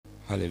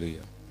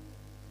Hallelujah.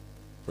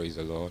 Praise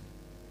the Lord.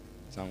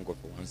 Thank God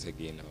for once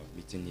again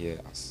meeting here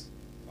as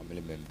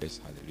family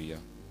members. Hallelujah.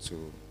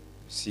 To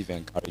receive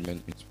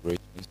encouragement,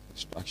 inspiration,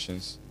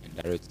 instructions, and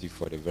directive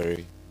for the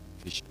very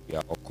vision we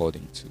are all called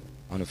into.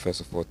 I want to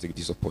first of all take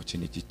this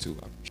opportunity to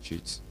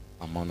appreciate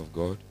a man of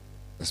God.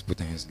 Let's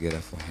put our hands together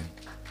for him.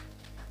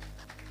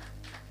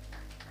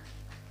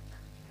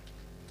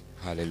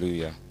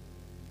 Hallelujah.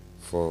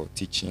 For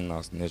teaching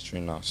us,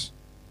 nurturing us,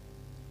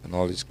 and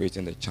always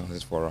creating the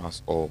chances for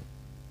us all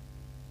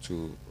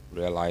to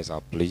realize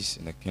our place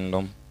in the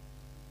kingdom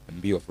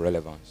and be of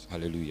relevance.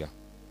 Hallelujah.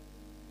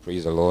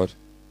 Praise the Lord.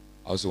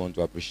 I also want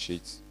to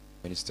appreciate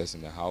ministers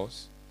in the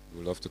house. We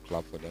would love to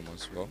clap for them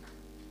as well.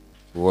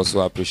 We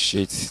also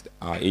appreciate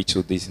our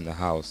HODs in the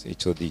house,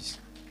 HODs.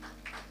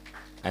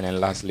 And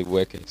then lastly,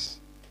 workers.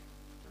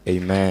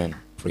 Amen.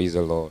 Praise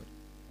the Lord.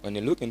 When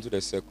you look into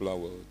the secular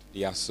world,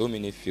 there are so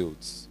many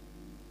fields.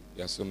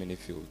 There are so many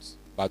fields.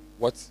 But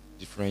what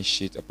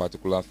differentiates a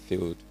particular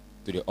field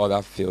to the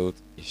other field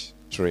is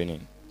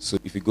training. So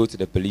if you go to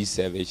the police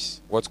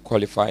service, what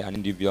qualifies an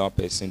individual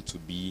person to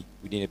be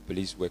within a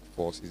police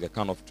workforce is the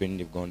kind of training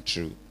they've gone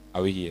through.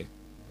 Are we here?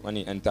 When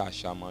you enter a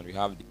shaman, we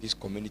have these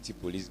community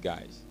police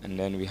guys. And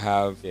then we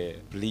have the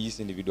police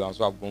individuals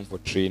who have gone for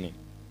training.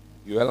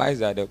 You realize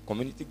that the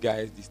community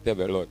guys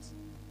disturb a lot.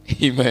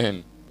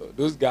 Amen.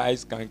 Those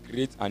guys can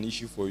create an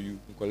issue for you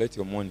and collect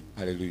your money.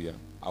 Hallelujah.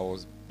 I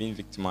was being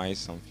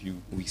victimized some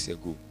few weeks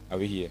ago. Are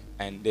we here?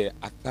 And the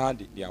attire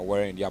they are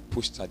wearing, their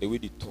posture, the way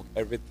they talk,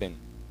 everything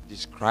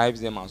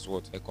describes them as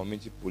what? A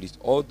community police.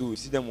 Although you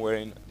see them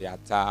wearing the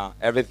attire,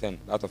 everything,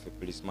 that of a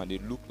policeman, they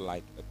look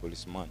like a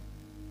policeman.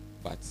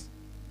 But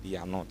they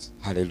are not.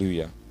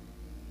 Hallelujah.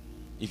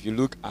 If you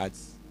look at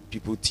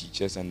people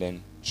teachers and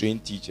then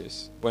trained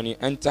teachers, when you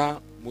enter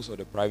most of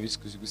the private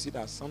schools, you could see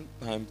that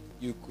sometimes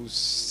you could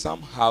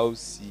somehow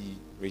see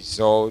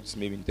results,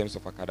 maybe in terms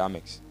of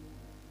academics.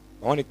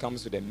 But when it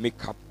comes to the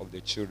makeup of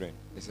the children,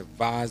 there's a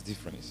vast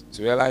difference.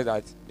 So realize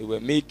that they were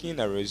making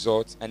a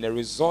result, and the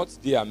results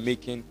they are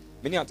making,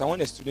 many times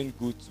when a student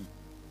go to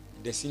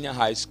the senior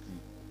high school,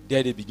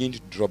 there they begin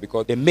to drop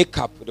because the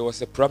makeup, there was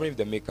a problem with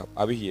the makeup.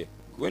 Are we here?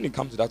 When it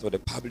comes to that for the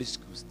public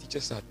schools,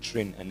 teachers are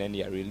trained and then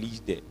they are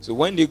released there. So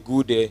when they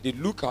go there, they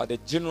look at the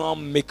general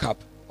makeup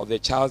of the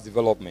child's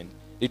development.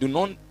 They do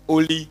not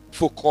only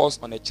focus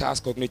on the child's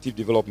cognitive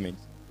development,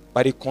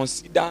 but they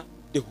consider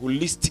the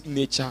holistic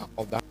nature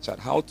of that child,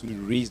 how to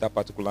raise that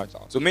particular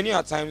child. So many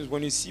times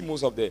when you see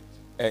most of the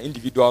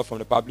individuals from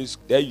the public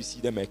school, there you see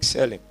them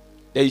excelling.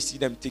 There you see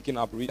them taking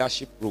up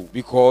leadership role,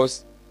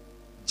 because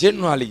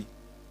generally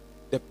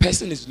the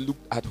person is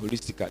looked at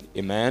holistically.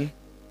 Amen.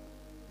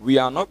 We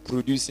are not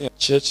producing a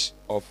church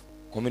of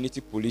community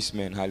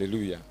policemen,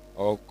 hallelujah,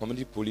 or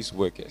community police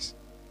workers.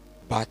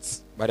 But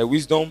by the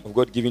wisdom of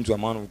God given to a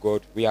man of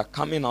God, we are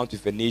coming out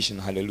with a nation,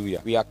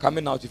 hallelujah. We are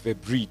coming out with a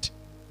breed,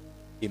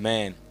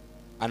 amen.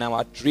 And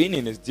our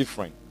training is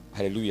different,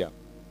 hallelujah.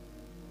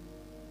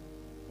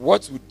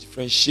 What would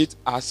differentiate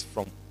us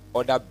from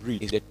other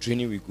breeds is the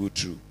training we go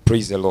through.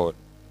 Praise the Lord.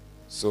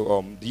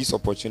 So this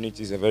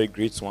opportunity is a very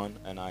great one,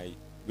 and I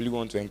really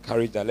want to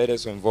encourage that let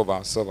us involve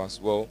ourselves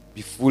as well,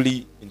 be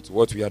fully into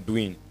what we are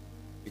doing,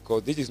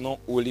 because this is not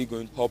only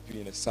going to help you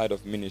in the side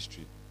of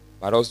ministry,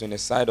 but also in the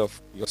side of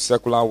your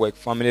secular work,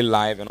 family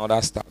life, and other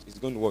stuff. It's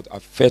going to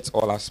affect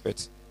all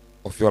aspects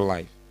of your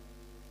life.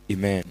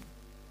 Amen.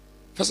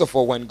 First of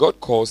all, when God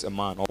calls a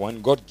man, or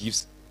when God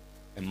gives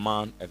a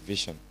man a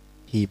vision,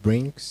 He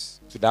brings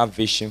to that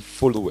vision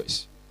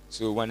followers.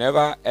 So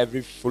whenever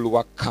every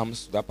follower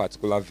comes to that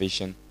particular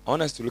vision, I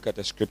want us to look at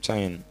the scripture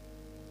in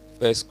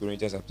 1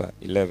 Corinthians chapter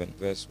 11,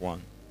 verse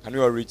 1. Can we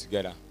all read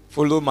together?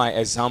 Follow my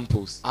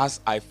examples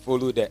as I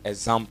follow the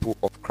example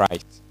of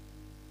Christ.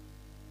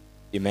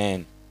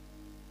 Amen.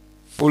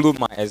 Follow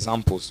my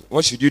examples.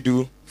 What should you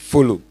do?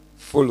 Follow.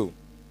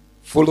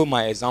 Follow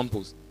my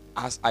examples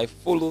as I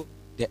follow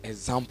the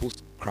examples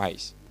of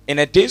Christ. In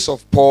the days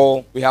of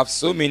Paul, we have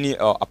so many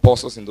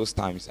apostles in those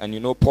times. And you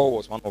know, Paul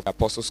was one of the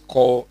apostles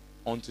called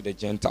unto the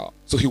Gentile.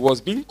 So he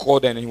was being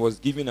called and he was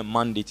given a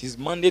mandate. His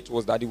mandate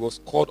was that he was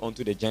called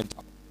unto the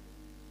Gentile.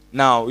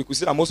 Now, we could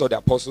see that most of the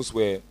apostles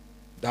were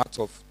that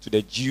of to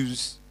the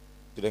Jews,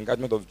 to the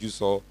engagement of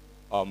Jews, or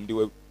they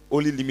were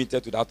only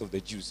limited to that of the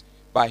Jews.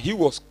 But he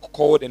was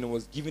called and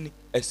was given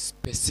a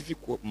specific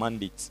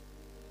mandate.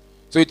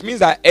 So it means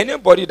that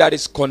anybody that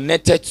is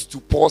connected to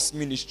Paul's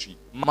ministry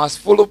must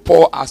follow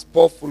Paul as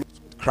Paul follows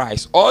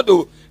Christ.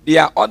 Although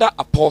there are other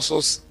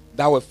apostles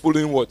that were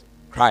following what?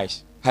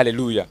 Christ.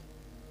 Hallelujah.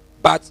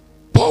 But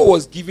Paul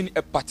was given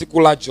a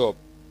particular job.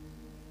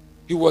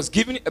 He was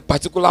given a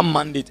particular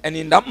mandate, and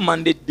in that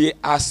mandate there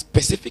are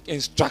specific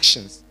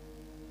instructions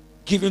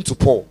given to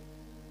Paul.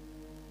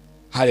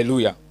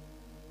 Hallelujah.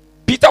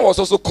 Peter was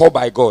also called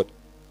by God,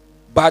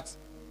 but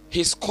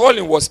his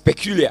calling was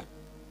peculiar,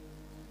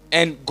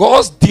 and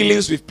God's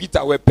dealings with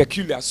Peter were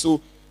peculiar. So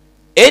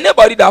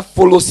anybody that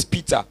follows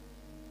Peter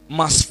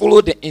must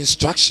follow the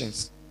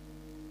instructions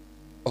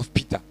of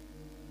Peter.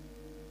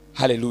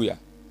 Hallelujah.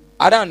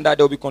 Other than that,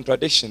 there will be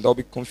contradiction, there will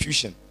be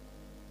confusion.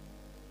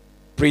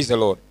 Praise the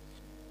Lord.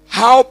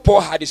 How Paul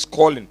had his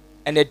calling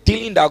and the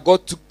dealing that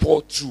God took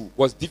Paul through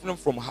was different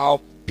from how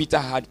Peter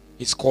had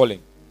his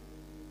calling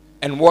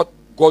and what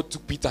God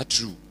took Peter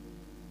through.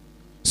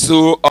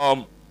 So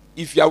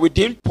if you are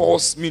within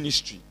Paul's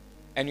ministry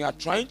and you are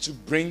trying to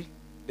bring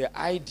the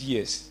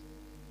ideas,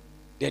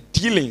 the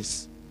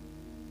dealings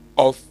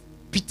of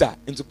Peter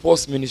into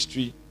Paul's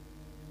ministry,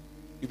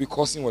 you'll be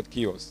causing what?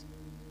 Chaos.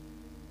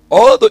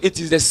 Although it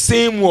is the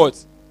same word,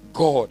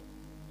 God,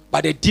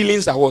 but the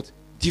dealings are what?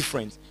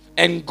 Different.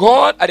 And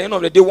God, at the end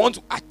of the day, want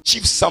to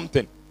achieve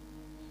something.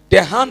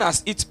 The hand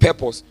has its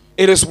purpose.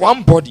 It is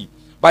one body,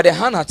 but the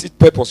hand has its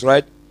purpose,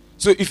 right?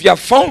 So if you are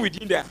found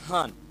within the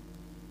hand,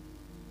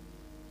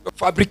 your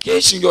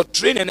fabrication, your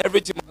training, and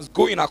everything must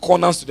go in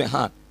accordance to the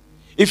hand.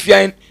 If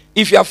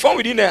you are found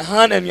within the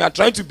hand and you are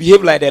trying to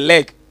behave like the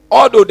leg,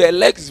 although the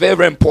leg is very,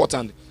 very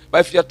important,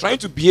 but if you are trying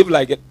to behave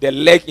like the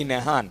leg in the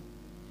hand,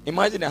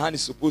 imagine the hand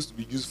is supposed to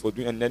be used for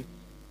doing, and then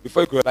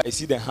before you realize, you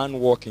see the hand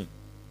walking.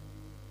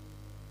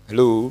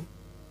 Hello?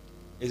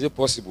 Is it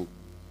possible?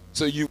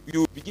 So you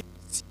begin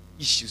to see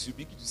issues, you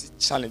begin to see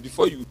challenge.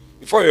 Before you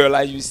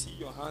realize, you see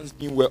your hands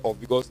being well off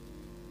because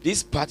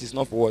this part is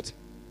not for what?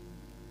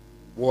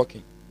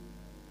 Walking.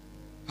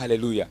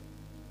 Hallelujah.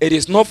 It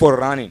is not for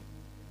running.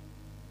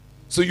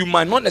 So you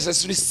might not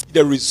necessarily see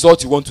the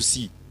result you want to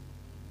see.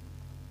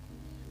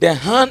 The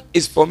hand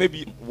is for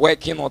maybe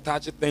working or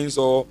touching things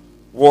or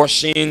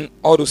washing,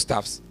 all those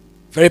stuffs.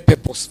 Very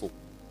purposeful.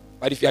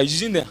 But if you are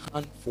using the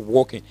hand for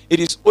walking, it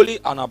is only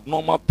an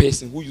abnormal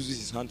person who uses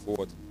his hand for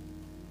what?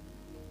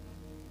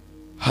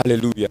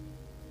 Hallelujah.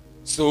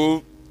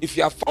 So if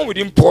you are found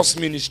within Paul's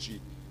ministry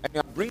and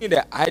you are bringing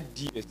the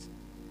ideas,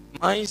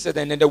 mindset,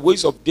 and then the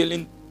ways of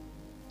doing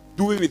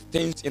with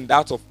things in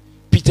that of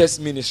Peter's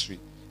ministry,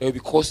 they will be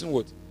causing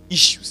what?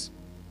 Issues.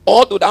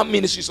 Although that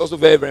ministry is also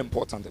very, very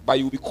important, but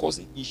you will be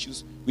causing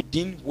issues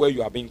within where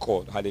you are being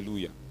called.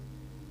 Hallelujah.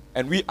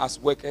 And we as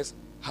workers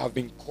have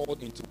been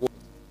called into what?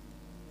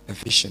 A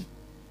vision.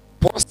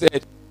 Paul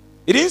said,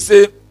 he didn't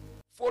say,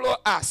 follow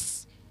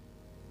us.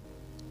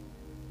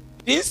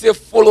 He didn't say,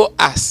 follow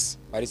us.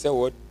 But he said,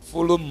 what?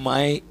 Follow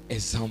my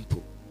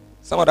example.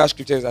 Some of that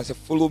scriptures I say,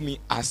 follow me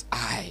as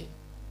I.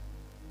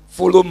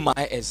 Follow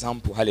my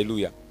example.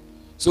 Hallelujah.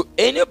 So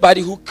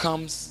anybody who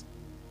comes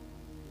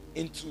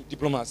into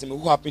Diplomats,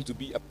 who happen to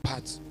be a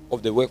part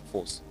of the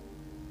workforce,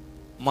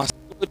 must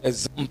follow the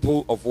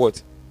example of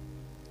what?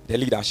 The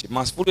leadership.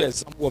 Must follow the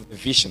example of the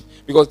vision.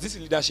 Because this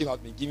leadership has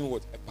been given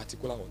what? A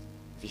particular what?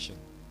 Vision.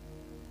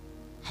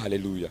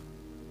 Hallelujah.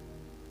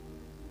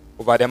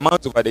 Over the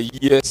months, over the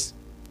years,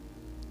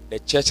 the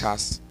church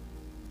has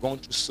gone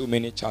through so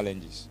many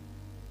challenges.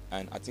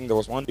 And I think there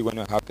was one day when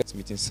we had a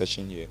meeting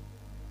session here.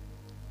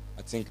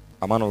 I think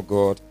a man of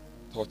God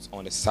taught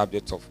on the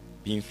subject of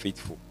being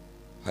faithful.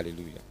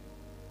 Hallelujah.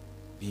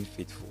 Being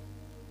faithful.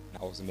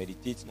 And I was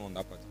meditating on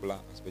that particular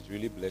aspect. It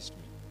really blessed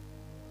me.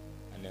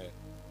 And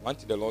one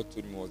thing the Lord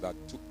told me was that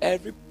to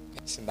every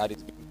person that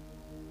is being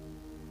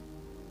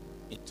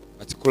into a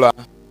particular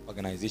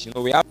organization,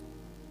 we have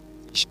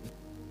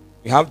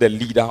the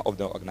leader of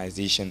the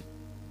organization,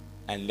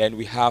 and then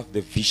we have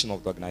the vision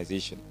of the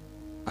organization.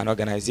 An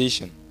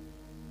organization,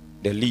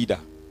 the leader,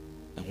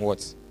 and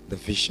what? The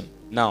vision.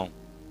 Now,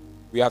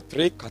 we have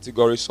three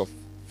categories of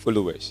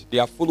followers. They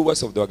are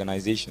followers of the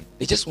organization.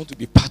 They just want to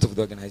be part of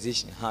the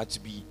organization, how to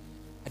be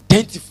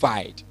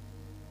identified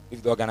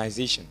with the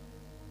organization.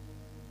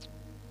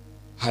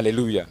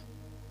 Hallelujah.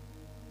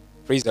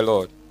 Praise the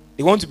Lord.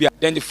 They want to be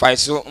identified.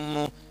 So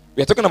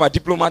we are talking about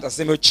diplomats,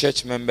 assembly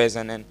church members,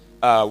 and then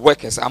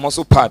workers. I'm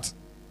also part.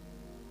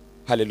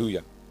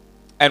 Hallelujah.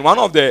 And one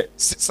of the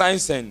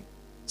signs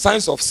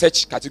of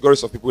such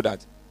categories of people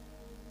that,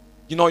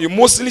 you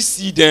mostly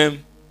see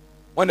them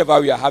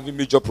whenever we are having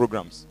major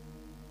programs.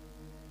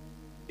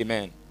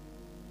 Amen.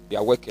 They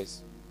are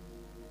workers.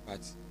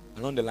 But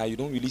along the line, you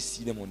don't really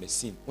see them on the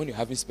scene when you're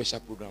having special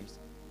programs.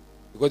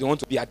 Because they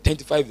want to be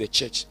identified with the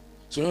church.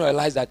 So you don't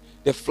realize that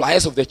the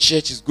flyers of the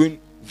church is going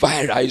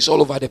viral. It's all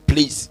over the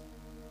place.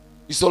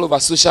 It's all over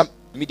social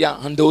media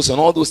handles and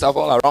all those stuff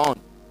all around.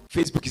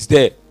 Facebook is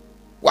there.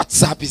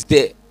 WhatsApp is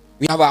there.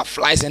 We have our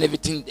flyers and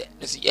everything there.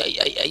 They say,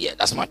 yeah.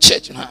 That's my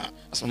church.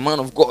 That's my man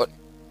of God.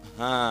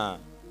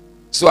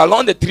 So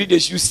along the 3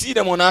 days, you see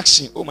them on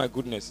action. Oh my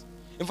goodness.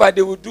 In fact,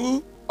 they will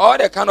do all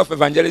the kind of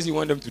evangelism you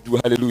want them to do.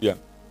 Hallelujah.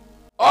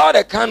 All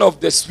the kind of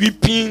the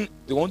sweeping.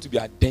 They want to be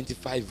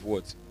identified with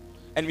what.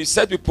 And we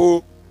said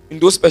people in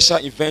those special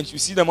events, you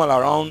see them all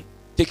around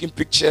taking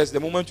pictures. The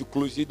moment you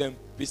close, you see them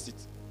paste it.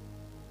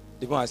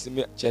 They want to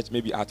say church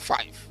maybe at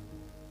 5.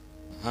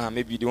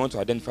 Maybe they want to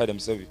identify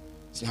themselves.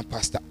 Senior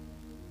pastor.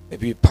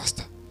 Maybe a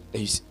pastor.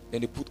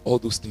 Then they put all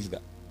those things there.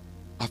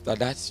 After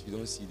that, you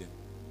don't see them.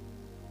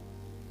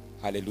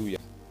 Hallelujah.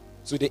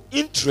 So the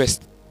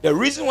interest, the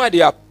reason why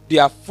they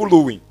are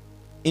following,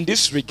 in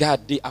this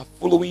regard, they are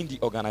following the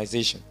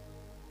organization.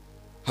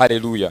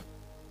 Hallelujah.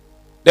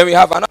 Then we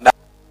have another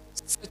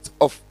set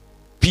of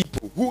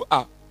people who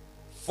are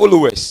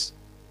followers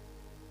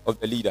of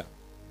the leader.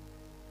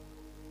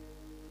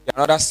 There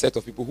are another set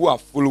of people who are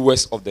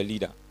followers of the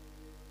leader.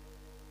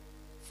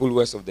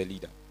 followers of the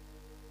leader.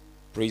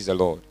 Praise the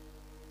Lord.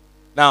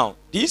 Now,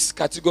 this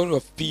category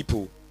of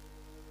people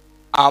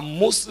are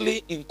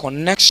mostly in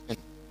connection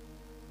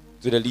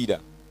to the leader.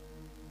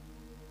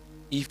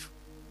 If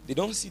they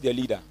don't see the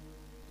leader,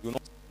 they will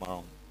not come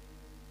around.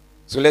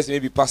 So let's say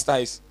maybe pastor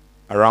is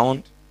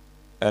around,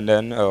 and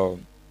then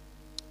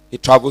he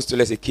travels to,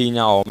 let's say,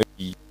 Kenya, or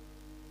maybe,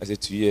 let's say,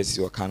 2 years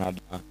or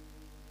Canada.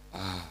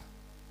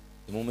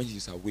 The moment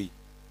he's away,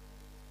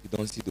 you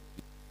don't see the people.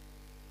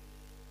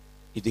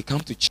 If they come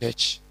to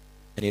church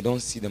and they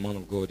don't see the man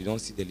of God, they don't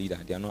see the leader,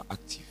 they are not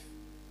active.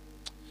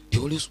 They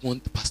always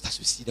want the pastors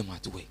to see them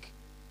at work.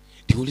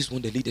 They always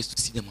want the leaders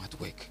to see them at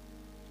work.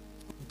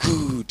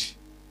 Good.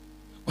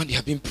 When they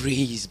have been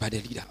praised by the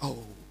leader,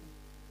 oh,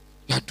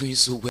 you are doing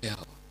so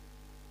well.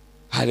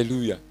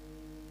 Hallelujah.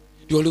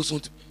 They always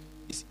want to.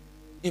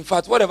 In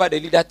fact, whatever the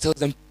leader tells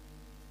them,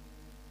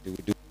 they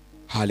will do.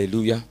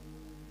 Hallelujah.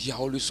 They are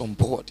always on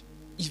board.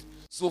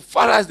 So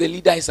far as the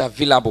leader is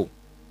available,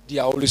 they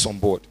are always on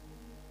board.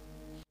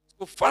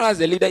 So far as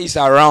the leader is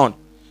around,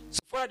 so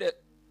far the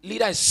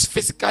leader is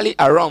physically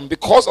around,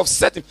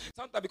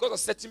 sometimes because of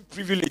certain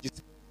privileges,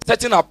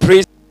 certain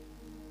praise.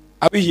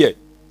 Are we here?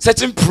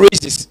 Certain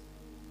praises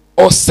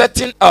or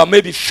certain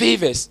maybe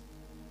favors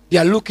they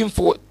are looking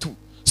forward to.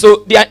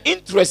 So their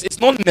interest is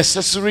not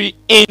necessary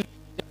in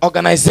the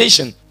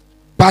organization,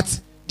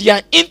 but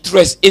their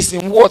interest is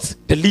in what?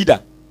 The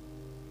leader.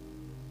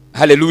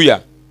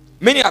 Hallelujah.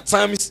 Many a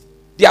times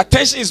the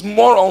attention is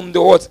more on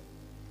the what?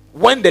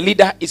 When the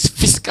leader is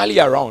physically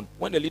around.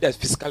 When the leader is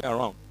physically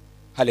around.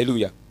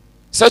 Hallelujah.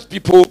 Such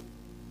people,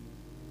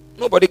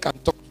 nobody can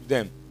talk to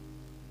them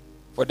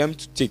for them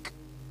to take.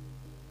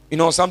 You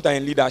know, sometimes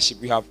in leadership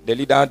we have the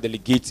leader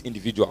delegates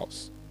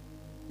individuals.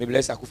 Maybe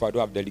let's say Akufo-Addo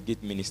have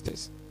delegate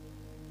ministers,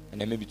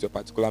 and then maybe to a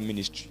particular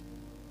ministry.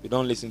 They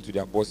don't listen to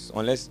their bosses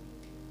unless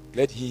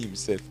let he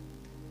himself.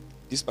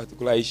 This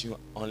particular issue,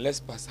 unless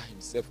pastor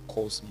himself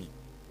calls me,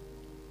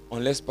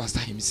 unless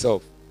pastor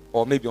himself,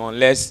 or maybe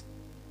unless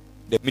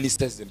the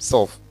ministers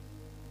themselves.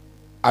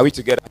 Are we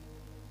together?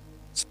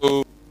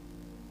 So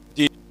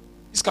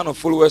these kind of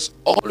followers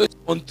always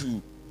want to,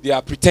 they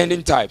are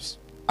pretending types.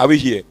 Are we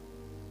here?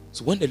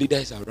 So when the leader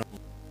is around,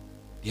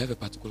 they have a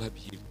particular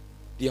behavior.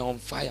 They are on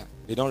fire.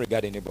 They don't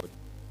regard anybody.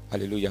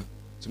 Hallelujah.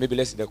 So maybe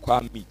let's say the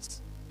choir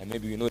meets, and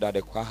maybe we know that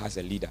the choir has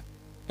a leader,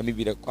 and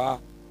maybe the choir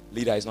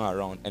leader is not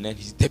around, and then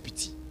his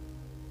deputy.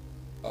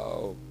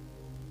 Oh.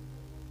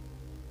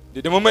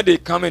 The moment they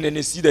come in and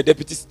they see the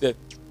deputy step,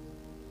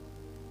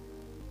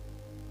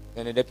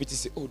 then the deputy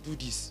say, oh, do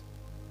this.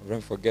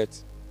 Don't forget.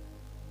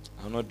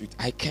 I'll not do it.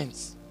 I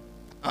can't.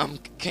 I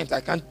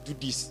can't do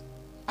this.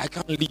 I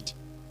can't lead.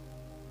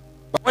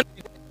 But when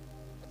they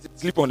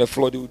sleep on the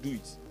floor, they will do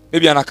it.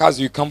 Maybe on a case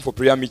you come for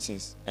prayer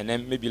meetings, and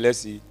then maybe let's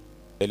see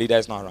the leader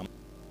is not around.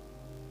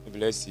 Maybe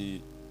let's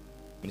see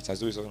Minister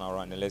Zoe is not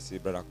around, and let's say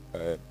Brother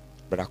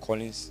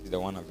Collins is the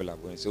one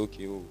available, and say,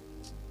 okay,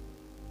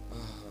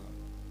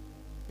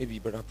 maybe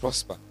Brother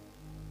Prosper,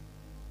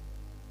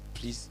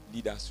 please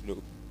lead us to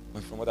know. My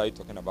friend, what are you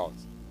talking about?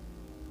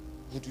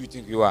 Who do you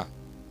think you are?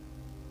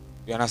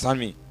 You understand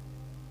me?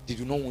 They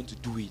do not want to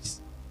do it.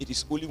 It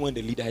is only when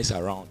the leader is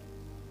around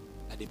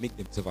that they make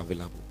themselves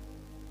available.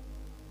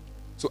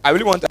 So I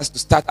really want us to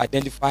start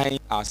identifying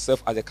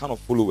ourselves as a kind of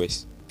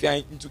followers. If you are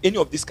into any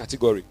of this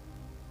category,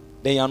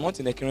 then you are not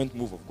in the current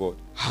move of God.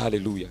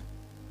 Hallelujah.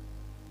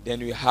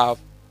 Then we have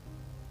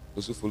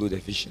those who follow the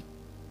vision.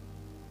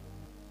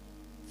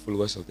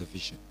 Followers of the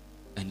vision.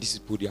 And these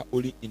people, they are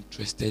only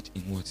interested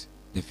in what?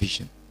 The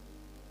vision.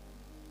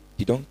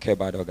 They don't care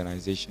about the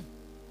organization.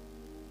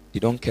 They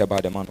don't care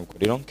about the man of God.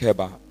 They don't care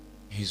about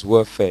his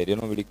welfare. They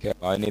don't really care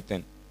about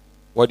anything.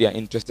 What they are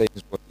interested in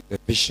is what? The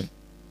vision.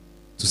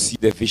 To see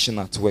the vision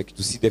at work.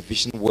 To see the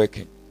vision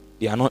working.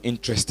 They are not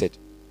interested.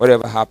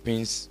 Whatever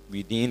happens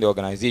within the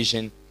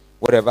organization,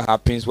 whatever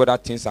happens, whether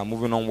things are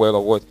moving on well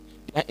or what,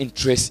 their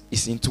interest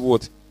is into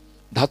what?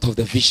 That of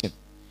the vision.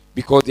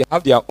 Because they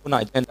have their own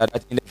agenda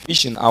that in the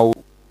vision, I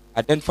will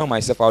identify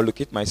myself, I will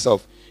locate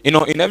myself. You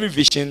know, in every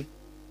vision,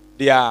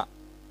 they are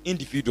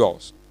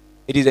individuals.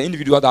 It is the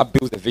individual that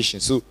builds the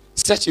vision. So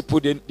such people,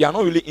 they are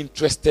not really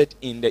interested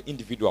in the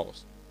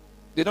individuals.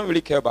 They don't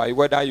really care about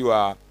whether you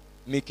are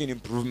making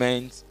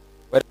improvements,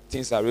 whether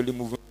things are really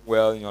moving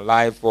well in your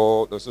life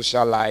or the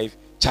social life,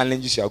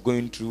 challenges you are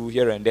going through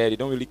here and there. They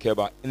don't really care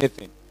about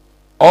anything.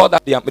 All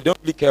that they don't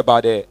really care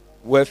about the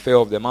welfare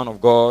of the man of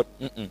God.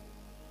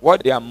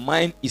 What their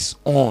mind is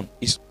on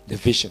is the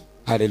vision.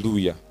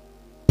 Hallelujah.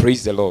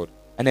 Praise the Lord.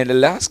 And then the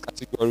last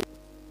category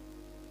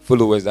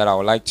followers that I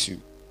would like to,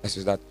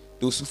 is that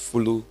those who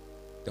follow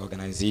the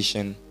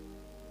organization,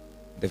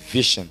 the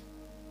vision,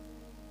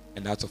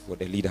 and that's for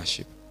the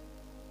leadership.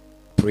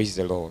 Praise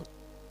the Lord.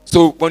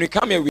 So when we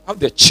come here, we have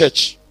the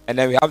church, and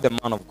then we have the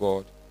man of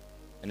God,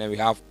 and then we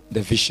have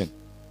the vision.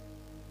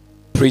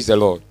 Praise the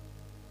Lord.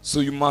 So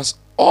you must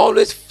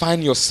always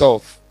find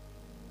yourself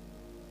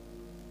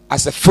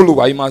as a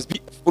follower. You must be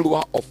a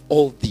follower of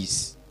all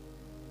these.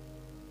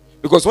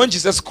 Because when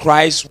Jesus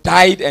Christ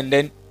died and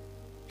then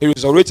he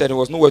resurrected and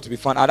was nowhere to be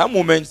found, at that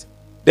moment,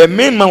 The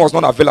main man was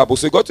not available.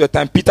 So it got to a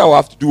time Peter will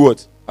have to do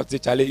what? Have to say,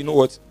 Charlie, you know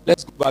what?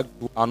 Let's go back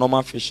to our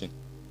normal fishing.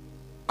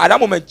 At that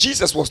moment,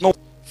 Jesus was not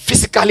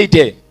physically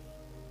there.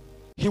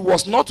 He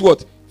was not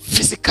what?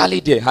 Physically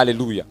there.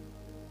 Hallelujah.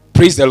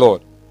 Praise the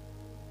Lord.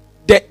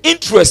 The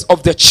interest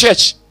of the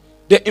church,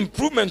 the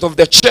improvement of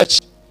the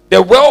church,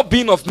 the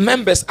well-being of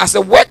members as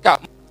a worker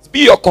must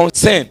be your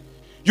concern.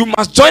 You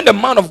must join the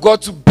man of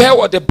God to bear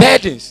what the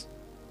burdens.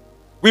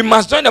 We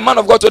must join the man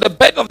of God to the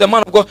burden of the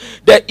man of God.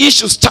 The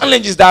issues,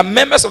 challenges that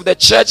members of the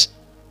church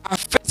are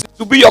facing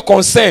to be your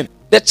concern.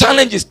 The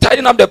challenge is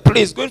tidying up the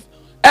place.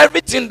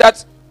 Everything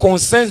that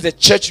concerns the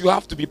church, you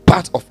have to be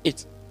part of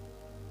it.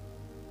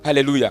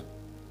 Hallelujah.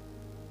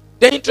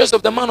 The interest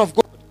of the man of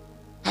God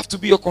have to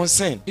be your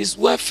concern. His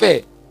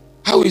welfare,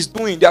 how he's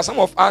doing. There are some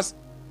of us,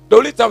 the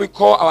only time we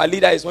call our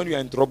leader is when we are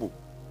in trouble.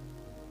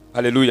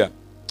 Hallelujah.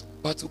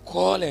 But to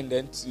call and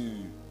then to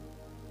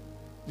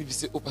maybe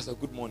say, oh, Pastor,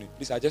 good morning.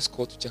 Please, I just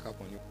called to check up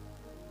on you.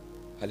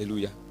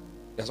 Hallelujah.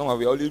 That's why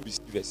we always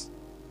receivers.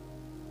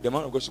 The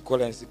man of God should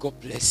call and say, God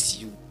bless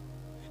you.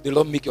 The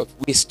Lord make your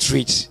way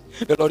straight.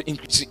 The Lord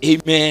increase you.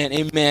 Amen.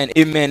 Amen.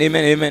 Amen.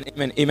 Amen. Amen.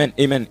 Amen. Amen.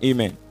 Amen.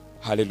 Amen.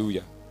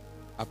 Hallelujah.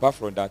 Apart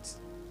from that,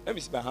 let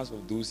me see my hands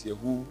of those here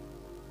who,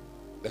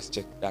 let's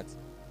check that.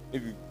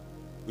 Maybe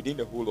within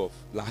the whole of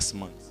last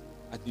month,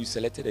 I think you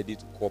selected a day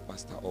to call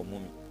pastor or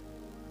mommy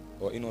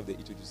or any of the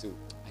to say,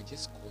 I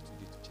just called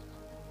today to check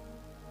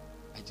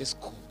up. I just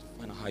called to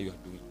find out how you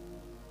are doing.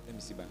 Let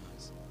me see my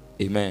hands.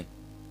 Amen.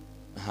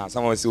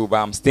 Someone will say, oh, but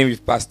I'm staying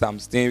with pastor, I'm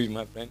staying with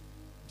my friend.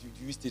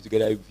 Do you stay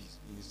together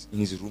in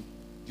his room?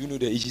 Do you know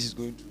the issues he's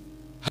going through?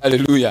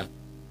 Hallelujah.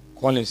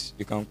 Collins,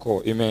 you can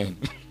call. Amen.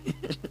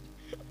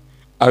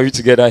 Are we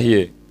together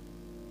here?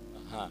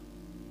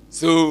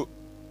 So,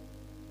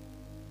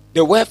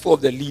 the welfare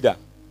of the leader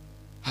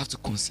have to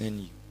concern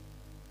you.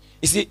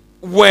 You see,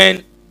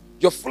 when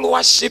your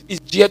followership is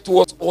geared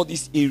towards all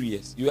these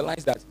areas, you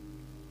realize that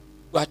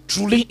you are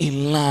truly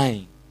in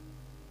line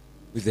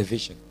with the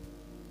vision.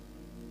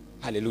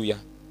 Hallelujah.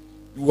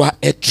 You are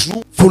a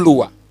true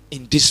follower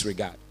in this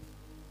regard.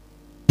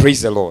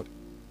 Praise the Lord.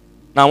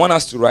 Now I want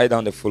us to write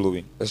down the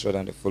following. Let's write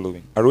down the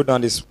following. I wrote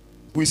down this.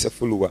 Who is a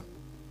follower?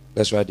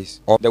 Let's write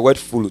this. Or the word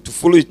follow. To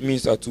follow, it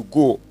means to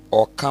go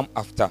or come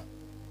after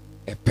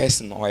a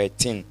person or a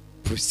thing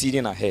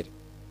proceeding ahead.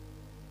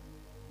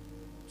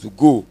 To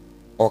go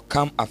or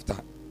come after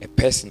a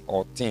person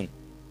or thing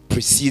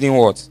preceding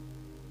what?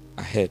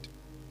 Ahead.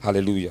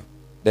 Hallelujah.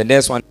 The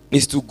next one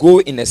is to go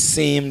in the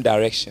same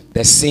direction.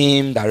 The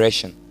same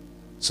direction.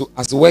 So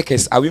as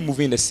workers, are we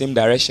moving in the same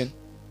direction?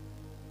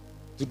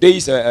 Today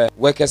is a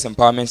workers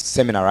empowerment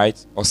seminar,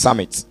 right? Or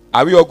summit.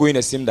 Are we all going in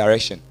the same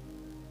direction?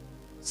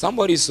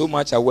 Somebody is so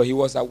much aware. He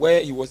was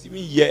even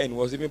here and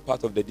was even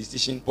part of the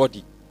decision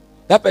body.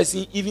 That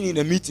person, even in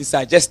the meeting,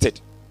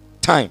 suggested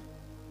time.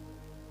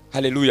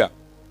 Hallelujah.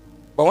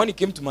 But when it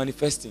came to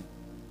manifesting,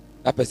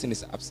 that person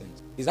is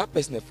absent. Is that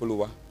person a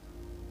follower?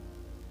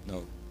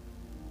 No.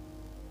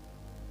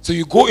 So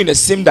you go in the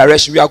same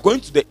direction. We are going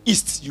to the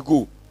east, you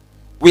go.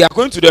 We are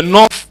going to the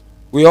north,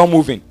 we are all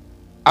moving.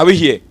 Are we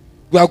here?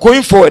 We are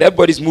going forward,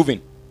 everybody is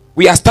moving.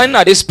 We are standing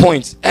at this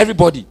point,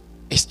 everybody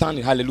is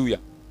standing. Hallelujah.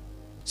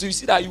 So you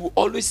see that you will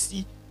always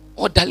see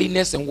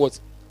orderliness and what?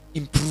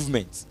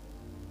 Improvement.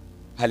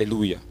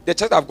 Hallelujah. The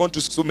church have gone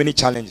through so many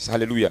challenges.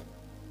 Hallelujah.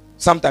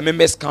 Sometimes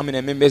members come in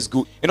and members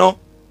go. You know,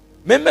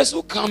 members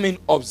who come in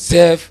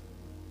observe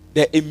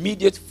the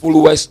immediate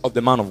followers of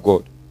the man of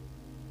God.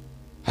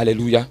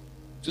 Hallelujah.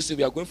 So say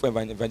we are going for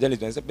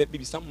evangelism. And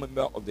maybe some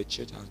member of the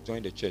church has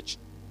joined the church.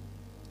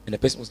 And the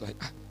person was like,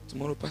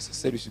 tomorrow pastor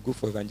said we should go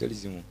for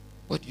evangelism.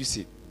 What do you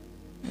say?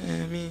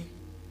 I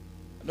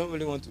don't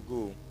really want to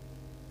go.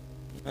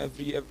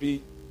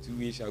 Every 2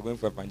 weeks you are going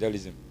for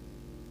evangelism.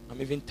 I'm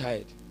even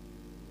tired.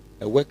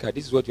 A worker,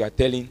 this is what you are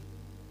telling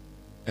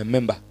a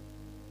member.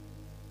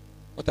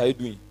 What are you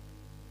doing?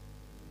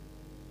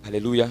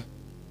 Hallelujah.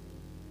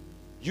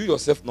 You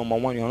yourself, number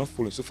one, you are not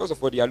following. So first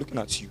of all, they are looking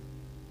at you.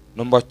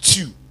 Number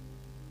two,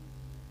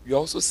 you are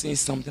also saying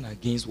something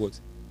against what?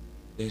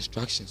 The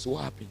instructions. So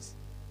what happens?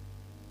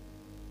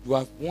 You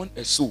have won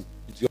a soul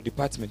into your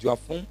department. You have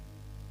won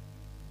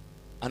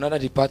another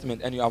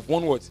department and you have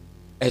won what?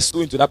 A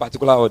soul into that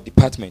particular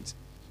department.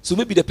 So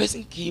maybe the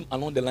person came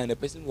along the line. The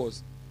person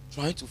was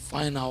trying to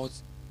find out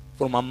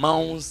from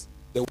amongst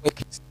the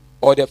workers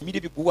or the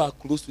immediate people who are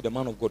close to the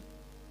man of God,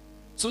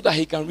 so that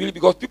he can really,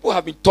 because people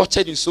have been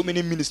tortured in so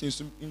many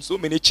ministries, in so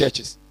many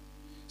churches.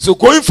 So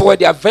going forward,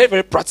 they are very,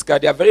 very practical.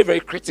 They are very,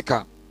 very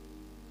critical.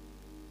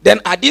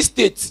 Then at this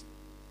state,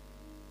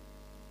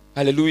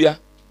 hallelujah,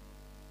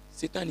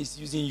 Satan is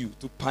using you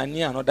to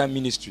pioneer another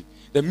ministry.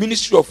 The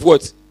ministry of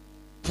what?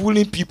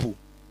 Pulling people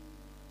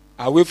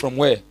away from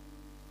where?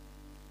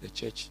 The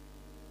church.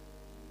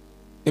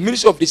 The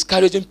ministry of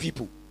discouraging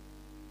people.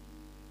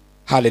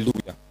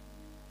 Hallelujah.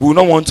 We will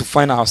not want to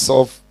find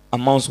ourselves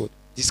amongst what?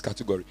 This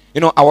category.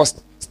 You know, I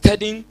was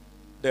studying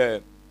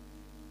the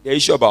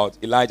issue about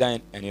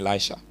Elijah and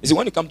Elisha. You see,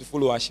 when it comes to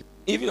followership,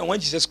 even when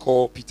Jesus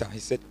called Peter, he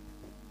said,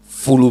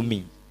 follow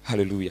me.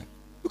 Hallelujah.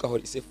 Look at what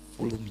he said,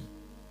 follow me.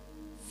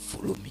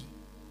 follow me.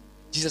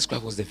 Jesus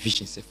Christ was the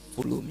vision. He said,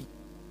 follow me.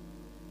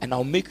 And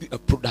I'll make you a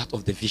product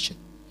of the vision.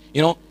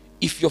 You know,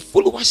 if your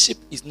followership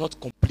is not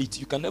complete,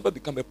 you can never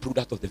become a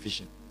product of the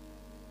vision.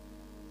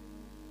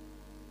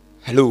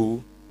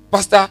 Hello?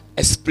 Pastor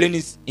explained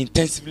it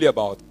intensively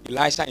about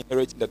Elisha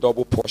inheriting the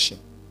double portion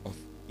of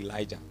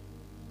Elijah.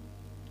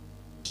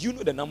 Do you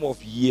know the number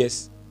of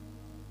years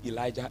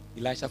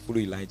Elisha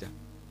followed Elijah?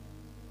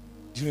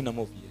 Do you know the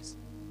number of years?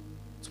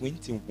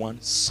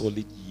 21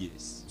 solid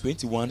years.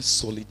 21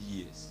 solid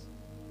years.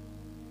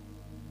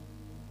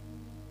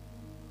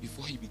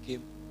 Before he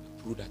became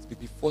a product,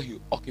 before he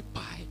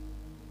occupied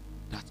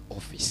that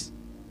office.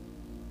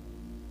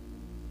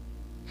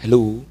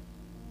 Hello?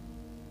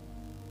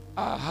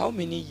 How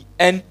many?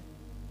 And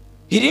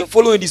he didn't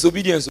follow in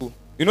disobedience. Oh.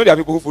 You know there are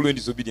people who follow in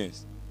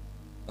disobedience.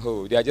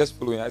 Oh, they are just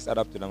following. I sat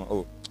up to them.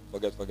 Oh,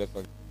 forget.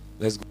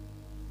 Let's go.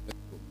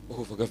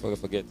 Oh,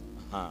 forget.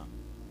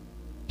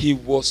 He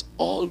was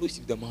always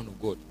with the man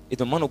of God. If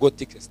the man of God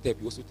takes a step,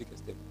 he also takes a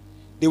step.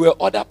 There were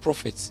other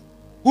prophets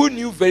who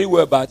knew very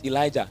well about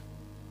Elijah,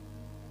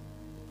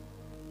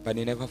 but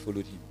they never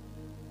followed him.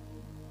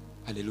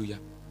 Hallelujah.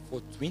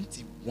 For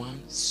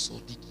 21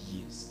 solid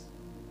years.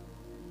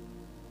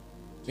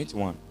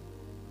 21.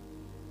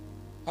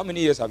 How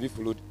many years have you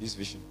followed this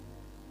vision?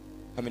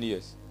 How many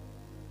years?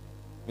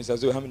 Mr.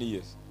 Zoe, how many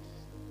years?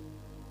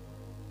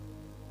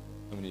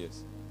 How many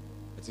years?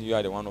 I think you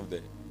are the one of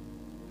the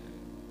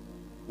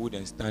wood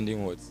and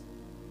standing words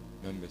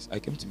members. I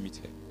came to meet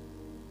her.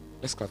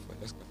 Let's clap for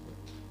her.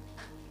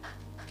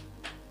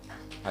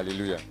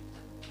 Hallelujah.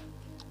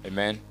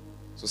 Amen.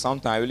 So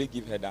sometimes I really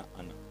give her that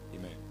honor.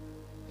 Amen.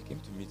 I came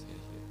to meet her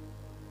here.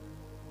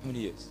 How many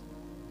years?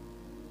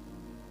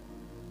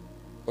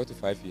 4 to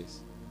 5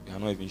 years. We are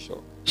not even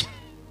sure.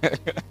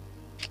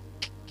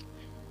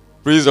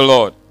 Praise the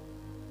Lord.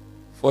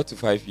 4 to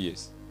 5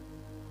 years.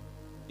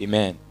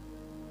 Amen.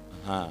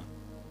 And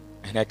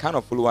that kind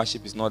of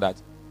followership is not that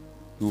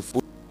you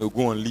will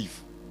go on leave.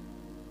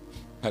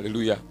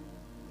 Hallelujah.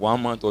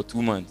 1 month or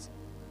 2 months.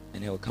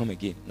 And he will come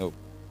again. No.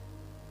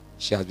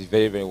 She has been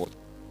very, very well.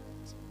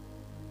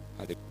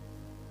 Hallelujah.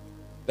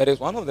 That is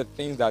one of the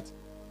things that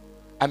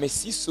I may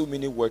see so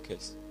many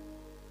workers.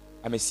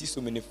 I may see so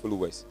many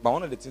followers. But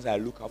one of the things I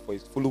look out for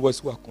is followers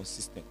who are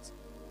consistent.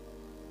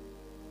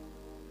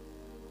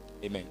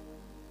 Amen.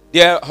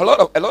 There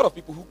are a lot of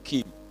people who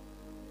came.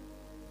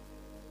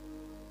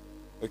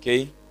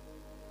 Okay?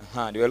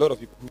 There were a lot of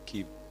people who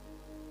came.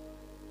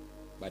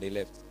 But they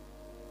left.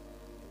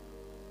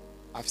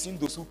 I've seen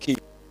those who came.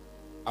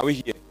 Are we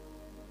here?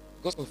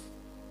 Because of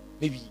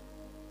maybe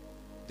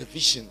the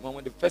vision.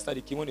 When the first time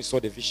they came, when they saw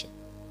the vision.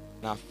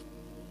 Now I've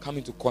come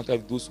into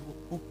contact with those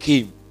who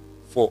came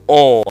for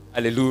all.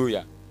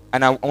 Hallelujah.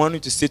 And I want you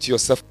to say to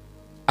yourself,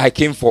 I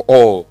came for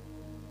all.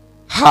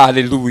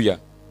 Hallelujah.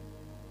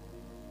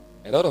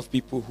 A lot of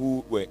people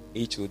who were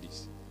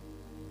HODs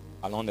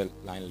along the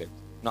line left.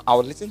 Now I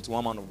was listening to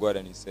one man of God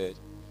and he said,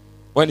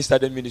 when he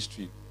started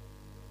ministry,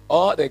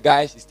 all the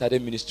guys he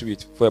started ministry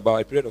with for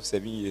about a period of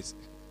 7 years,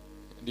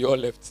 they all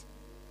left.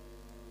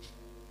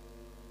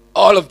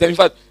 All of them. In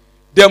fact,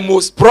 the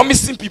most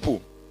promising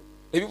people,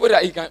 the people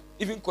that he can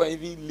even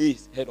lay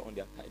his head on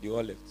their thigh, they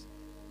all left.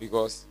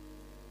 Because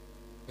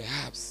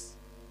perhaps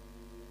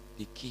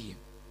they came,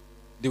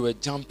 they were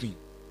jumping,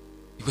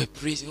 they were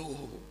praising,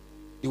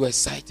 they were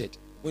excited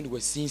when they were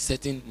seeing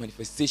certain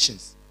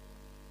manifestations.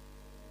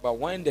 But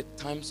when the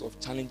times of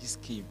challenges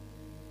came,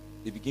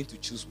 they began to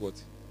choose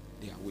what?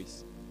 Their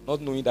ways.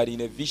 Not knowing that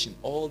in a vision,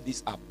 all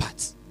these are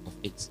parts of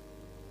it.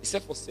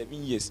 Except for 7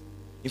 years.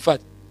 In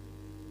fact,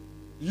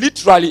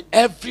 literally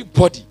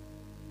everybody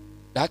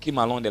that came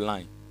along the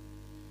line.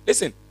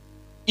 Listen,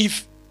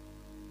 if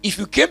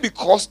you came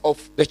because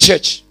of the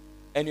church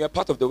and you are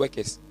part of the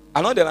workers,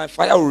 along the line,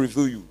 fire will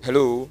reveal you.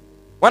 Hello?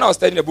 When I was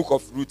studying the book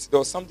of Ruth, there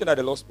was something that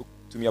the Lord spoke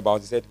to me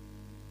about. He said,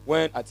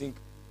 when I think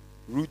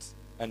Ruth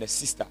and the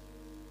sister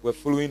were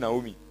following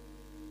Naomi,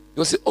 they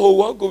will say, oh,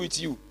 we'll go with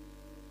you.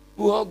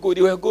 We'll go.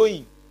 They were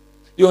going.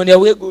 They were on their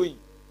way going.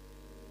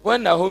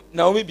 When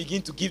Naomi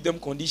began to give them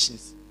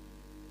conditions,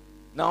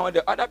 now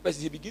the other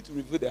person, he began to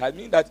reveal the heart,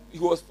 meaning that he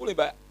was following,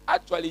 but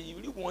actually he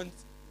really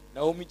wants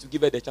Naomi to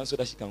give her the chance so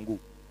that she can go.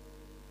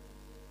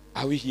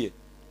 Are we here?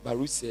 But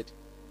Ruth said,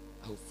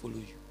 I will follow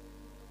you.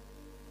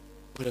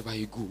 Wherever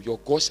you go, your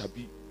God shall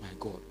be my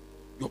God.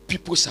 Your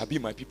people shall be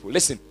my people.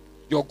 Listen,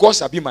 your God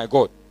shall be my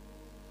God.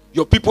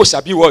 Your people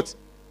shall be what?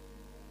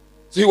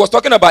 So he was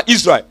talking about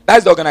Israel.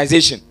 That's the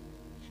organization.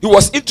 He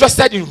was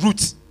interested in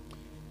Ruth.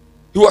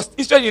 He was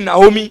interested in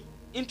Naomi,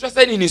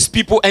 interested in his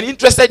people, and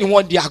interested in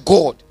what? Their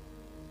God.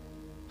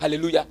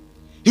 Hallelujah.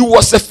 He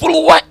was a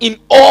follower in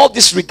all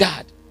this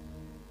regard.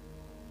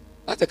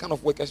 That's the kind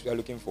of workers we are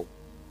looking for.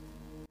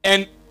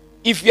 And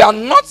if you are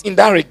not in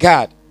that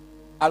regard,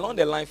 along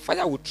the line,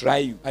 fire will try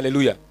you.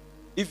 Hallelujah.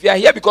 If you are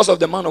here because of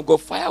the man of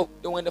God, fire,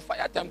 when the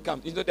fire time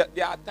comes, you know that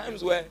there are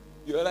times where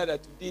you realize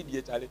that today,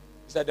 dear Charlie,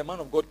 it's like the man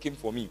of God came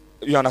for me.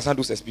 You understand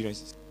those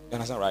experiences? You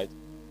understand, right?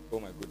 Oh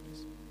my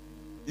goodness.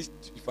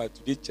 If I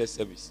today's church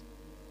service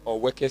or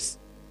workers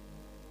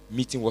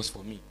meeting was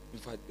for me, In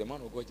fact, the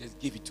man of God just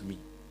gave it to me.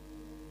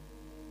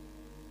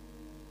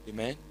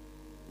 Amen.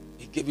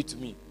 He gave it to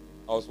me.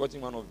 I was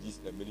watching one of these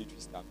military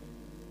stuff.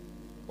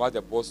 While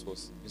the boss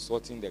was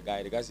insulting the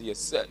guy said, "Yes,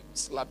 sir."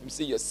 Slap him,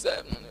 say, "Yes,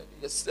 sir."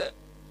 "Yes, sir."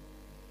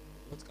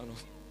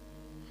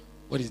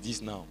 What is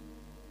this now?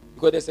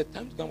 Because there's a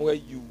time to come where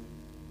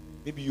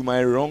maybe you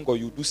might wrong or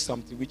you do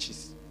something which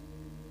is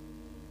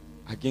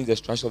against the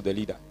structure of the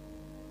leader,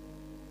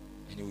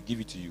 and he will give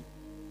it to you.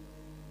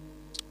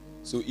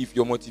 So if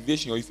your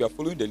motivation, or if you are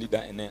following the leader,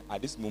 and then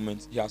at this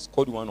moment he has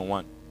called you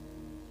one-on-one,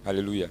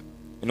 hallelujah.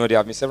 There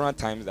have been several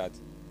times that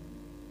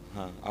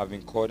I've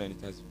been called and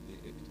it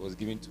was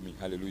given to me,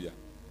 hallelujah.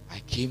 I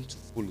came to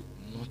follow,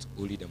 not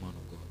only the man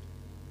of God,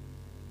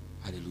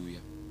 hallelujah.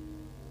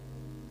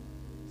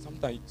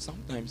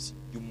 Sometimes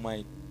you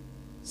might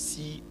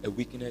see a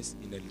weakness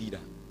in a leader,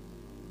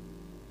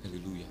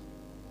 hallelujah.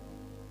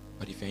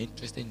 But if you're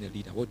interested in the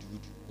leader, what do you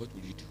do? What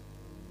will you do?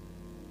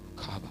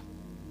 Cover.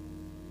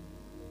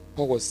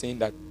 Paul was saying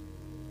that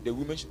the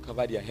women should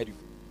cover their head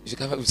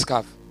with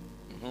scarf.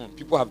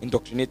 People have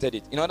indoctrinated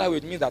it. In other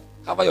words, it means that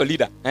cover your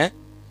leader.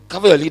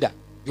 Cover your leader.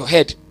 Your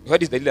head. Your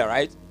head is the leader,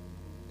 right?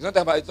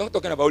 It's not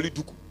talking about only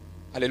duku.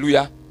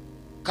 Hallelujah.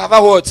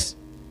 Cover what?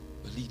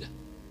 Your leader.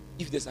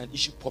 If there's an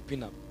issue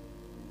popping up,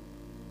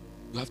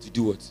 you have to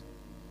do what?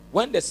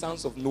 When the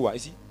sons of Noah, you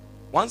see,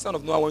 one son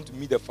of Noah went to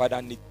meet the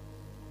father, Nick.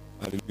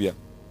 Hallelujah.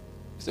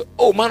 He said,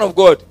 "Oh, man of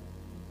God,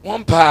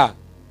 one power."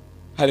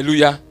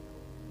 Hallelujah.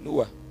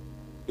 Noah,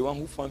 the one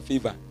who found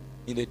favor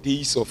in the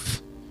days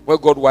of where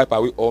God wiped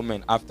away all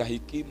men. After he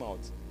came out,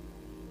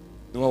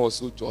 Noah was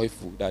so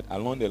joyful that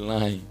along the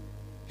line,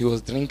 he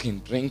was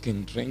drinking,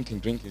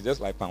 just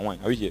like palm wine.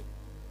 Are we here?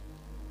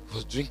 He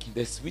was drinking.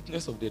 The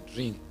sweetness of the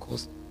drink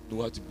caused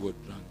Noah to be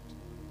drunk.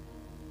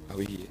 Are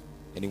we here?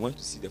 And he went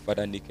to see the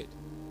father naked.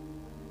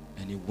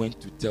 And he went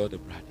to tell the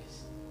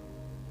brothers.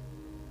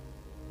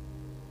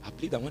 I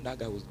believe that when that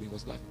guy was going, he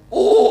was laughing.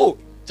 "Oh,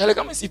 Charlie,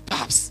 come and see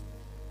Paps.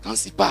 Come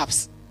see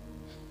Paps."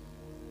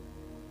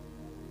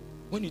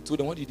 When he told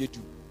them, what did they do?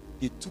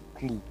 They took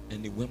clothes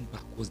and they went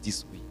backwards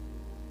this way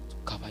to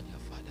cover their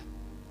father.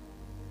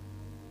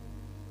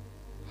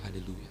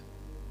 Hallelujah.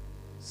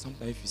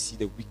 Sometimes if you see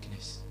the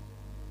weakness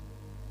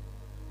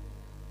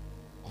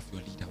of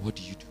your leader, what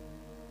do?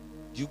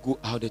 Do you go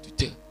out there to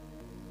tell?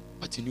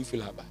 What do you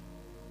feel about?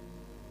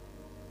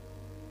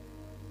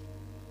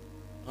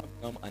 Now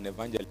become an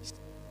evangelist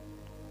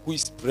who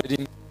is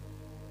spreading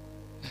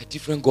a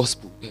different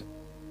gospel.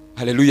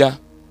 Hallelujah.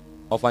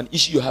 Of an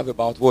issue you have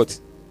about what?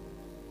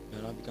 You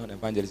are now become an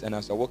evangelist. And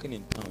as you are walking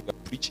in town, you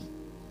are preaching.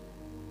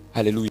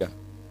 Hallelujah.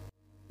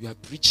 You are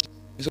preaching.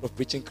 Instead of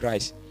preaching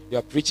Christ, you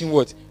are preaching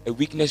what? A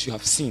weakness you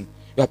have seen.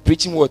 You are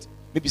preaching what?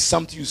 Maybe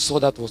something you saw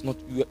that was not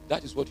you.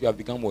 That is what you have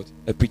become what?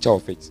 A preacher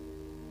of faith.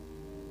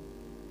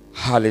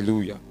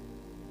 Hallelujah.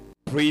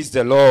 Praise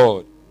the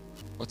Lord.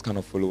 What kind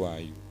of follower are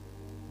you?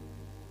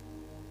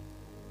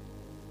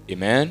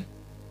 Amen.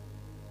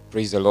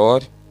 Praise the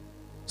Lord.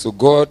 So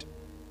God,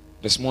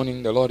 this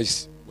morning, the Lord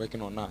is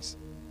working on us.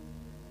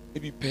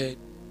 Maybe prepared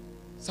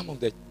some of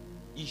the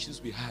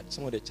issues we had,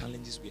 some of the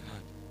challenges we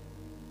had,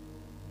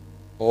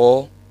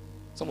 or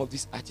some of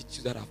these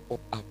attitudes that have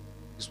popped up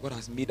is what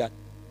has made us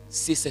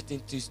say certain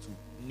things to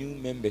new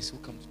members who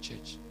come to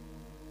church,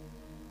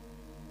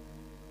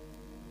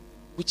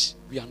 which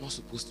we are not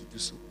supposed to do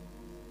so.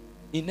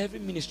 In every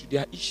ministry,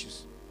 there are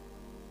issues.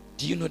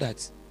 Do you know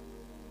that?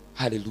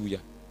 Hallelujah.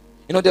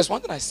 There's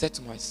one thing I said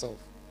to myself.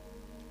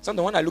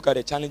 Sometimes when I look at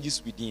the challenges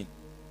within,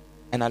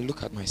 and I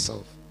look at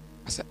myself,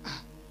 I said,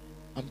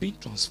 I'm being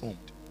transformed.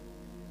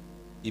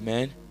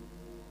 Amen.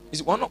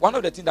 It's one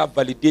of the things that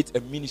validates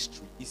a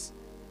ministry is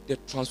the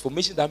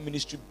transformation that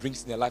ministry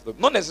brings in the life of,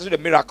 not necessarily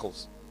the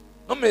miracles,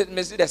 not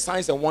necessarily the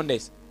signs and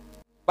wonders,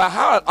 but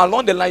how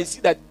along the line you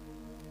see that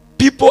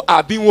people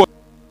are being what?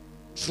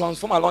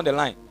 Transformed along the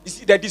line. You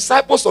see, the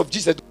disciples of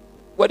Jesus,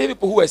 were they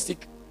people who were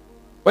sick?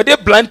 Were they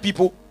blind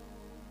people?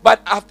 But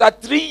after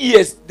 3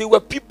 years, they were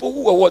people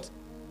who were what?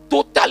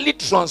 Totally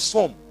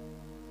transformed.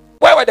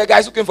 Where were the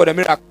guys who came for the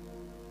miracle?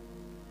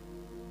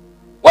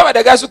 Where were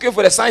the guys who came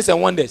for the signs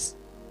and wonders?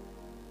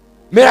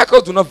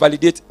 Miracles do not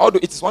validate, although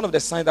it is one of the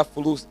signs that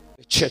follows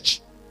the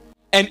church.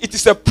 And it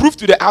is a proof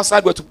to the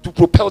outside world to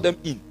propel them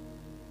in.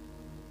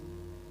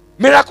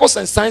 Miracles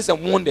and signs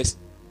and wonders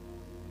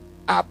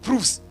are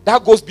proofs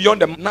that goes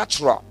beyond the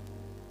natural.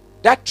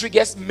 That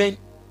triggers men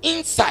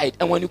inside.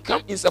 And when you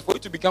come inside, for you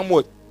to become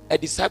what? A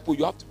disciple,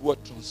 you have to be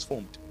what?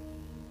 Transformed.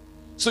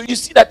 So you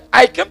see that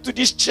I came to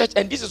this church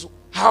and this is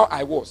how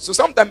I was. So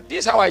sometimes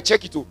this is how I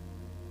check it too.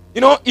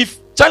 If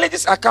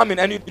challenges are coming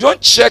and you don't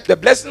check the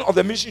blessing of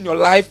the ministry in your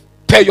life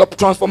per your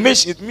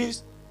transformation, it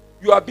means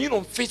you are being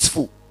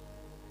unfaithful.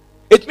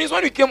 It means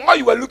when you came, all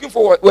you were looking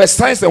for were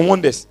signs and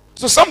wonders.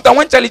 So sometimes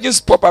when challenges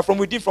pop up from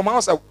within, from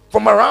outside,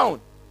 from around,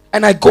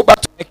 and I go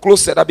back to my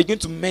closet, I begin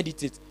to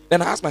meditate.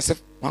 Then I ask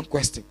myself one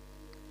question.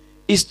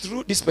 It's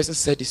true this person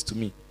said this to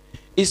me.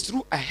 It's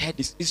true I heard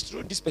this. It's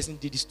true this person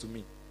did this to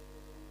me.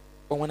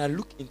 But when I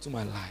look into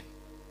my life,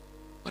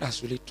 what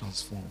has really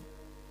transformed?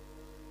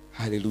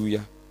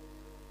 Hallelujah.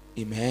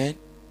 Amen.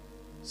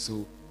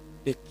 So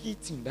the key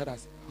thing that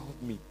has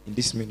helped me in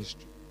this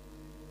ministry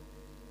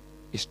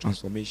is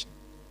transformation.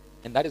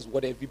 And that is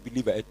what every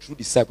believer, a true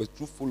disciple, a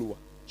true follower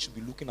should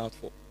be looking out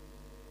for.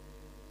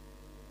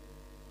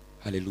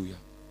 Hallelujah.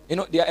 You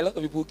know, there are a lot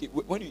of people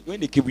who when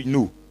they came, we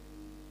know.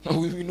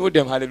 we know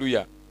them,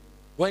 hallelujah.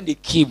 When they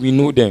came, we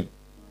know them.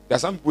 There are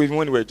some people, even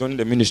when we were joining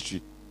the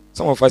ministry,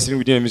 some of us even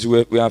within the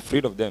ministry, we are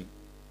afraid of them.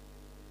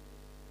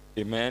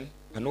 Amen.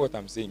 I know what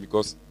I'm saying,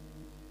 because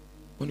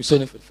when you saw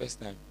them for the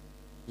first time,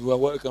 you are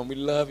welcome, we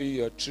love you,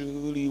 you're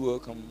truly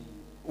welcome.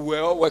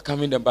 We're all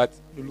welcoming them, but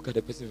you look at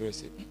the person very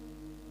say,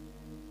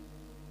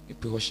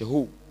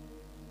 who?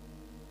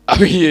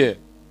 I'm here.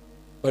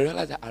 But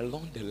realize that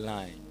along the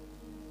line,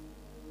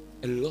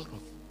 a lot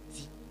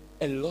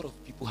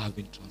of people have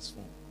been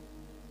transformed.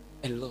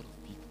 A lot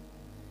of people.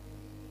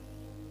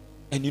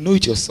 And you know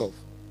it yourself.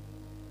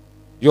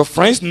 Your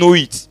friends know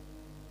it.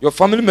 Your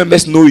family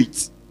members know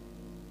it.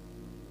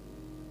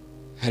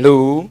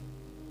 Hello?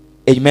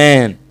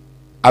 Amen.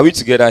 Are we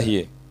together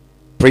here?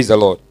 Praise the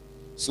Lord.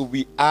 So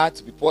we are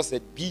to be, Paul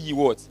said, be ye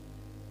what?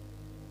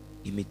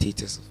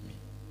 Imitators of me.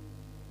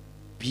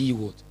 Be ye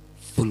what?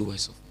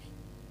 Followers of me.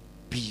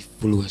 Be ye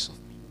followers of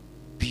me.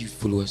 Be ye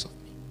followers of me.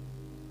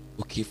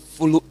 Okay,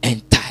 follow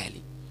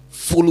entirely.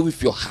 Follow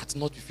with your heart,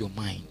 not with your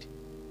mind.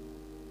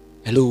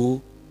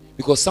 Hello?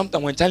 Because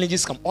sometimes when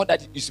challenges come, all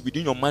that is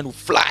within your mind will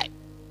fly.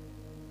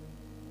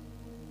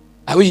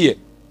 Are we here?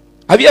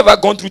 Have you ever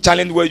gone through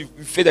challenge where you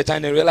face the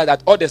challenge and realize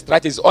that all the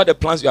strategies, all the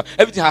plans you have,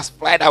 everything has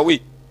flied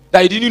away?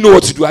 That you didn't know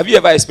what to do. Have you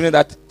ever experienced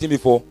that thing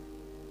before?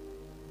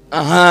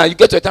 You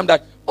get to a time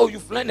that,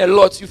 you've learned a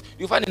lot,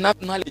 you've had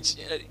enough knowledge,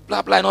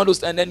 blah blah and all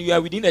those, and then you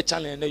are within a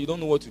challenge and then you don't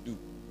know what to do.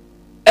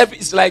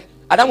 It's like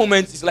at that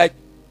moment, it's like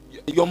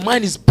your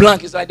mind is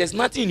blank. It's like there's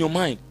nothing in your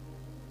mind.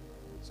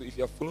 So if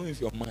you're following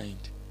with your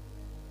mind,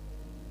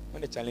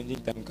 when the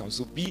challenging time comes,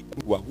 so be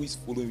who is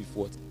following with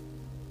what?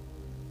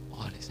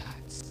 All his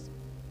hearts.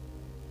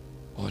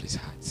 All his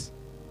hearts.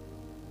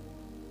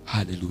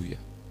 Hallelujah.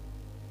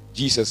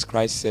 Jesus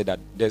Christ said that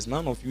there's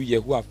none of you here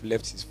who have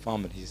left his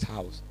family, his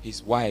house,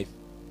 his wife,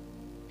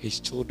 his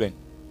children,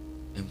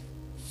 and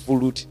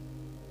followed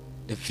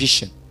the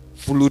vision,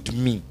 followed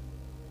me.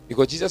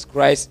 Because Jesus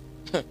Christ,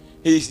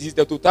 he's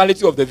the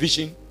totality of the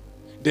vision,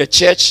 the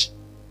church,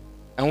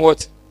 and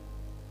what?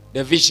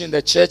 The vision,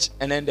 the church,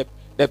 and then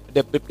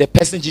the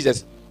person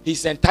Jesus.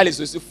 He's entirely,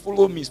 so he said,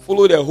 follow me,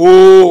 follow the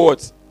whole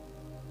what?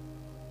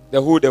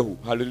 The whole.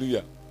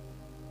 Hallelujah.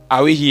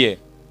 Are we here?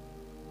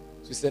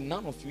 So he said,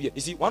 none of you here.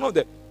 You see,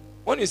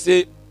 when you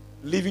say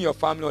leaving your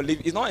family or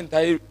leaving, it's not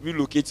entirely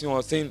relocating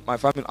or saying my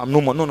family, I'm no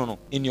more. No.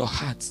 In your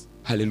heart.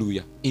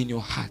 Hallelujah. In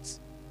your heart.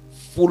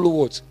 Follow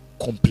what?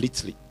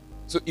 Completely.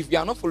 So if you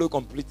are not following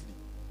completely,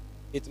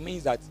 it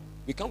means that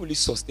we can't really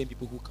sustain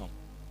people who come.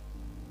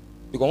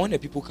 Because when the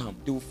people come,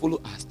 they will follow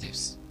our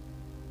steps.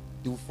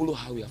 They will follow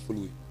how we are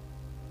following.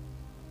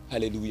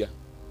 Hallelujah.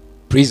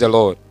 Praise the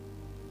Lord.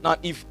 Now,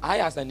 if I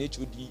as an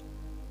HOD,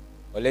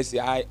 or let's say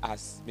I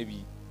as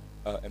maybe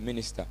a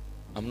minister,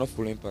 I'm not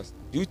following pastor,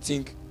 do you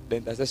think the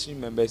intercession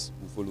members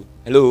will follow?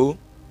 Hello?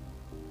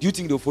 Do you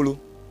think they'll follow?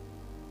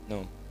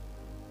 No,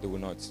 they will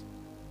not.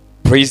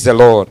 Praise the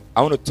Lord.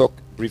 I want to talk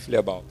briefly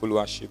about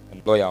followership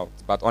and loyalty.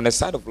 But on the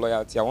side of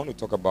loyalty, I want to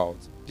talk about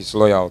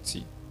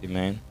disloyalty.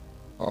 Amen.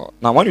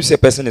 Now, when you say a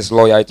person is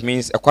loyal, it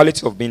means a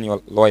quality of being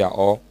loyal,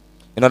 or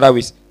in other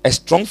words, a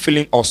strong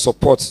feeling of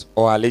support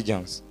or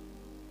allegiance.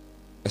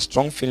 A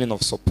strong feeling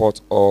of support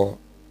or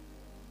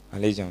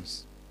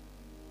allegiance.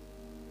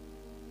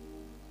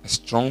 A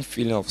strong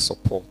feeling of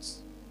support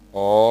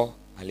or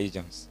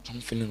allegiance. Strong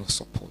feeling of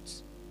support.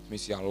 It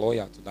means you are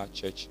loyal to that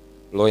church,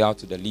 loyal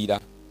to the leader,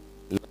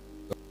 loyal to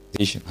the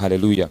organization.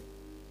 Hallelujah.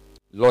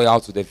 Loyal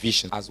to the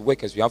vision. As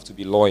workers, you have to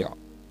be loyal.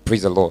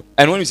 Praise the Lord.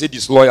 And when we say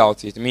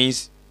disloyalty, it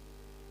means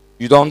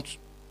you don't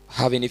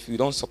have anything, you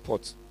don't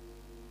support.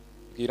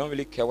 You don't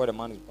really care what the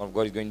man of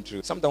God is going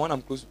through. Sometimes when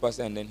I'm close to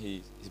pastor and then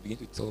he's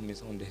beginning to tell me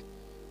something,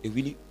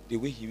 the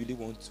way he really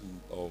wants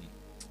to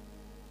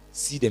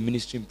see the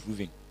ministry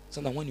improving.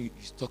 Sometimes when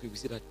he's talking, we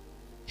see that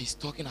he's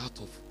talking out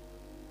of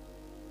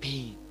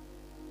pain.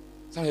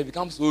 Sometimes it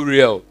becomes so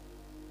real.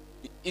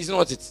 It's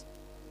not it.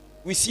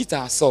 We see it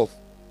ourselves.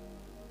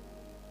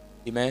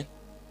 Amen.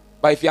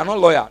 But if you are not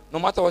loyal, no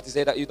matter what he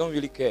said, that you don't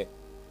really care.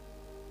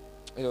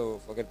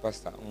 Forget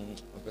pastor.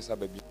 Pastor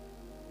baby.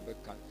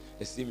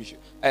 The same issue.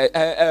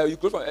 You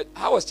close from.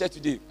 How was church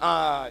today?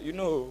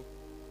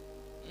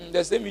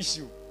 The same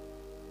issue.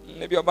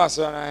 Maybe your boss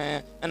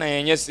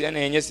and yes.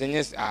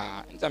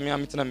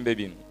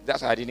 Baby.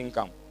 That's why I didn't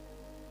come.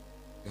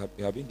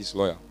 You have been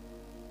disloyal.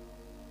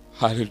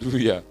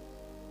 Hallelujah.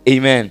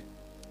 Amen.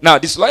 Now,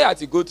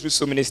 disloyalty go through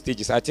so many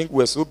stages. I think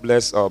we're so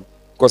blessed.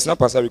 Because now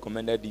Pastor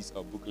recommended this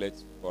booklet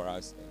for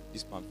us,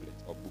 this pamphlet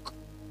or book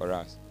for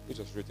us, which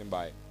was written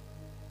by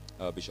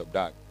Bishop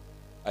Dag.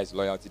 It's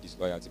loyalty,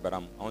 disloyalty, but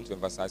I want to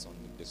emphasize on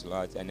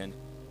disloyalty, and then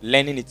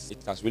learning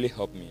it has really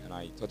helped me, and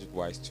I thought it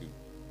wise to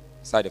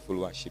start the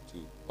followership to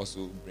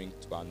also bring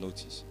to our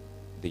notice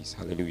this.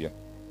 Hallelujah.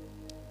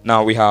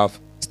 Now we have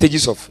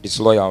stages of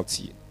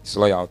disloyalty.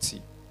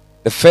 Disloyalty.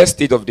 The first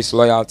stage of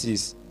disloyalty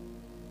is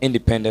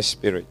independent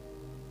spirit.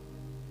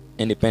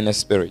 Independent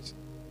spirit.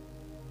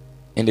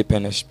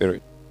 Independent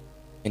spirit.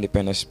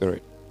 Independent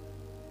spirit.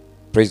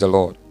 Praise the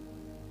Lord.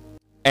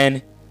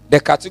 And the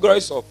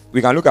categories of, we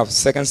can look at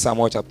 2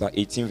 Samuel chapter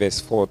 18 verse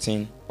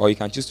 14, or you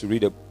can choose to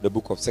read the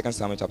book of 2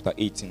 Samuel chapter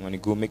 18. When you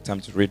go, make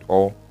time to read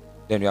all.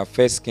 Then we have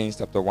 1 Kings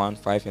chapter 1,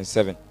 5 and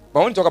 7. But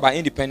when we talk about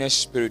independent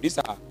spirit, these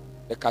are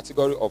the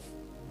category of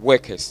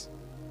workers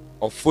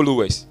or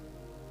followers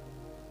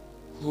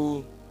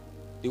who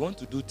they want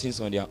to do things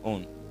on their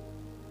own.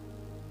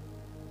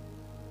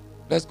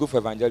 Let's go for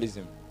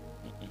evangelism.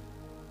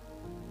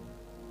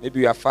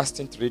 Maybe we are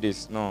fasting 3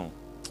 days. No,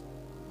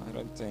 I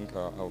don't think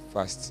I'll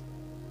fast.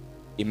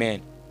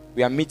 Amen.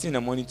 We are meeting in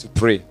the morning to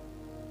pray,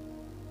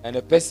 and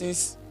the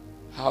person's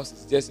house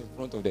is just in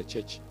front of the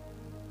church.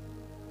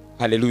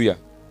 Hallelujah.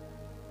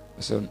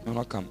 So I'm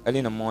not come early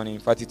in the morning.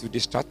 In fact, it will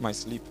distract my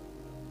sleep.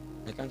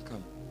 I can't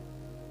come.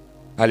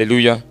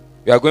 Hallelujah.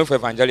 We are going for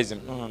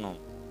evangelism. No.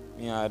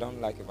 I don't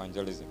like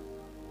evangelism.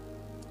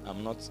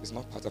 It's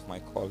not part of my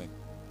calling.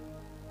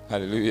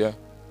 Hallelujah.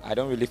 I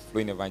don't really flow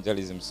in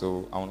evangelism,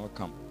 so I will not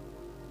come.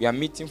 We are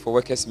meeting for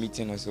workers'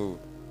 meeting, and so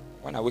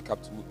when I wake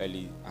up too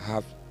early, I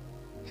have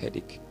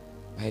headache.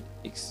 My head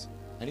aches.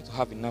 I need to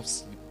have enough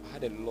sleep. I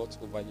had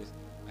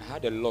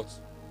a lot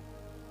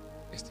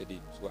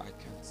yesterday, so I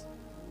can't.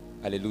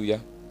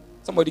 Hallelujah.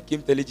 Somebody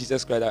came telling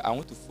Jesus Christ that I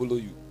want to follow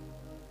you.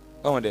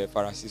 One of the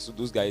Pharisees, so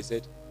those guys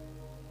said,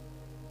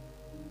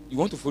 you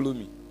want to follow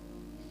me?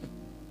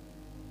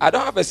 I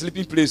don't have a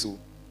sleeping place. Oh.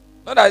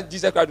 Not that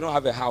Jesus Christ don't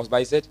have a house, but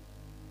he said,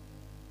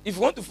 if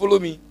you want to follow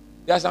me,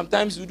 there are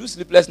sometimes you do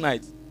sleepless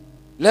nights.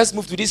 Let's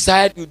move to this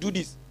side, you do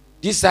this.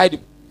 This side,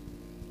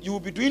 you will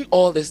be doing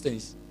all these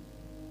things.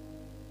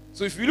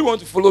 So if you really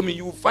want to follow me,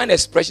 you will find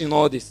expression in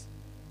all this.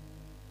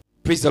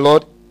 Praise the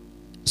Lord.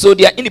 So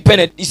they are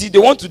independent. You see, they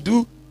want to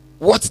do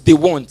what they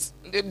want.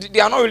 They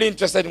are not really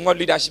interested in what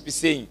leadership is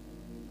saying.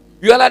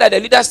 You realize that the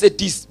leader said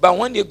this, but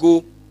when they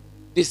go,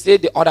 they say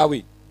the other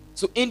way.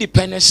 So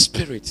independent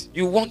spirit.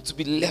 You want to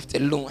be left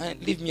alone.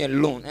 Leave me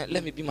alone.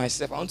 Let me be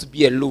myself. I want to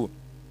be alone.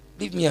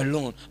 Leave me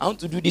alone. I want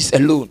to do this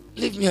alone.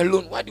 Leave me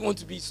alone. Why do you want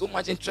to be so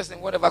much interested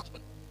in whatever?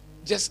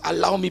 Just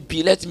allow me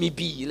be. Let me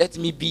be. Let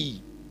me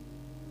be.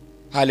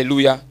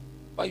 Hallelujah.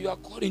 But you are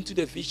called into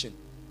the vision.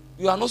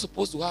 You are not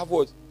supposed to have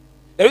what?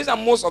 The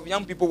reason most of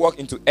young people walk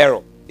into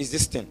error is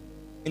this thing.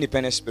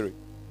 Independent spirit.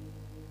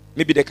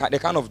 Maybe the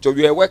kind of job.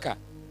 You're a worker.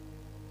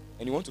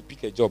 And you want to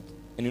pick a job.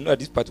 And you know that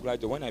this particular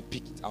job, when I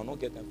pick it, I'll not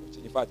get time for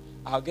church. In fact,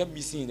 I'll get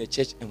missing in the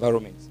church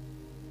environment.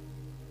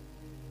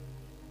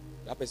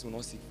 That person will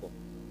not seek for.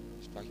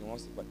 He won't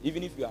seek for.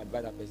 Even if you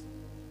advise that person,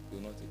 he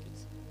will not take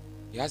it.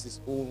 He has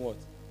his own what?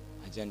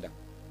 Agenda.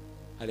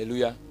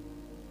 Hallelujah.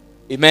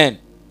 Amen.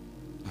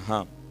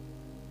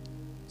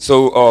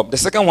 So the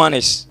second one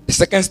is, the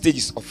second stage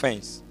is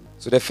offense.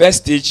 So the first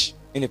stage,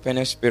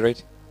 independent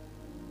spirit.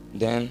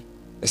 Then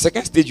the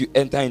second stage you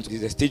enter into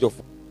is the stage of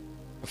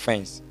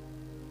offense.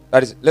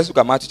 That is, let's look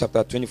at Matthew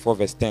chapter 24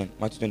 verse 10.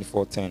 Matthew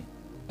 24:10.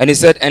 And he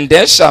said, and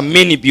there shall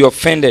many be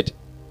offended,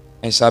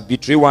 and shall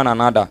betray one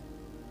another,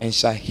 and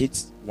shall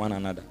hate one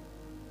another.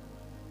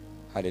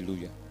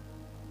 Hallelujah.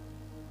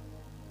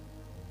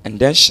 And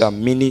then shall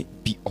many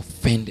be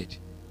offended.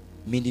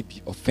 Many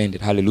be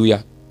offended.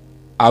 Hallelujah.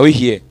 Are we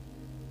here?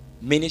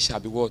 Many shall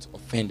be what?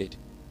 Offended.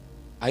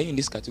 Are you in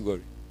this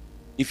category?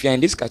 If you are in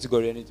this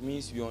category, then it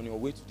means you are on your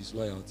way to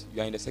disloyalty.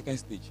 You are in the second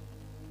stage.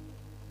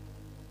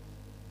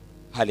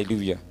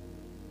 Hallelujah.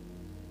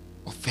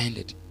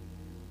 Offended.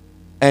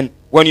 And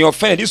when you're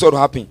offended, this is what will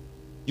happen.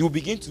 You will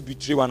begin to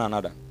betray one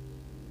another.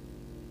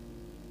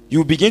 You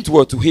will begin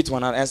to hate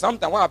one another. And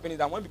sometimes what happens is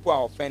that when people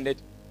are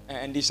offended,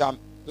 and they shall,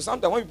 so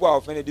sometimes when people are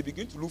offended, they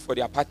begin to look for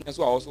their partners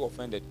who are also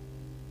offended.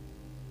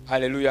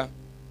 Hallelujah.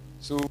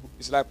 So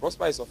it's like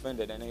Prosper is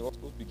offended, and then he also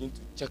begin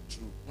to check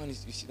through. When you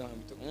sit down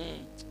and talk,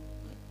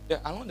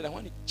 along the line,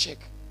 when they check,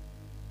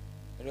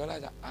 and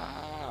realize that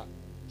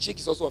Chick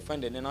is also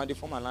offended, and now they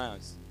form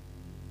alliance.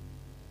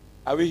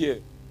 Are we here?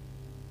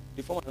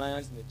 They form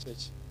alliance in the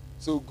church.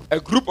 So a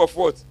group of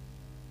what?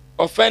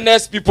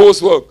 Offenders,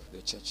 people's work.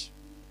 The church.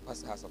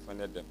 Pastor has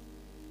offended them.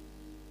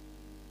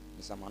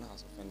 Mr. Mana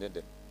has offended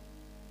them.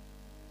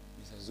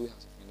 Mr. Zoe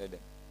has offended them.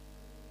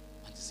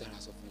 Auntie Sarah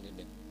has offended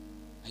them.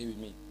 Are you with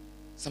me?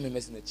 Some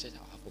members in the church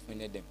have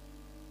offended them.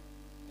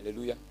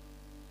 Hallelujah.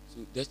 So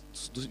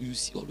you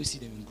always see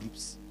them in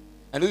groups.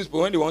 And those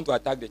people, when they want to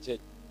attack the church,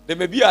 there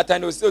may be a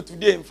time they will say,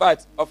 today, in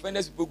fact,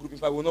 offenders people group, in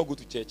fact, will not go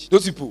to church.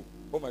 Those people,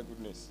 oh my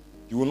goodness.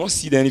 You will not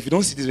see them. If you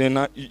don't see this,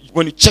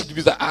 when you check the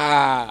people,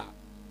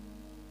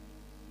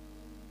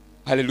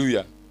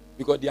 hallelujah.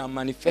 Because they are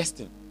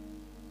manifesting.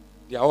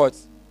 They are what?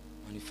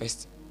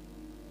 Manifesting.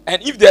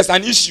 And if there's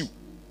an issue,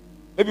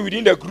 maybe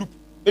within the group,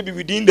 maybe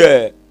within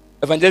the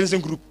evangelism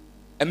group,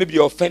 and maybe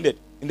they're offended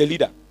in the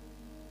leader,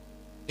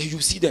 then you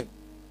see them.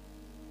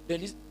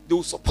 Then they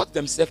will support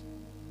themselves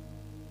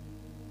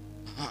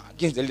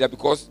against the leader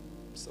because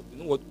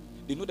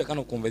they know the kind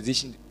of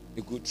conversation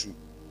they go through.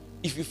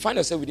 If you find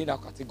yourself within that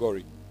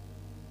category,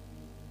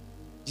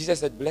 Jesus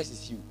said, blessed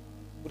is he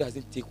who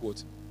doesn't take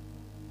what?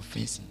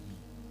 Offense in me.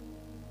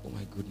 Oh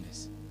my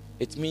goodness.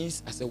 It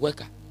means as a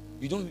worker,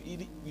 you don't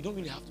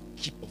really have to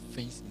keep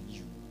offense in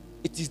you.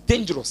 It is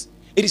dangerous.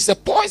 It is a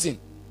poison.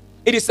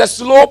 It is a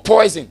slow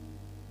poison.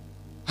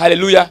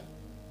 Hallelujah.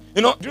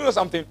 You know, do you know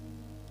something?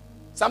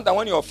 Sometimes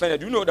when you're offended,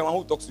 do you know the one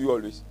who talks to you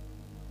always?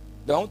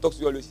 The one who talks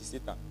to you always is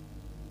Satan.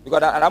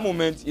 Because at that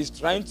moment, he's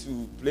trying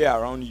to play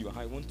around you.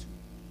 How he want to.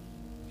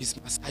 He's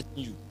massaging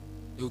you.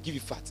 He will give you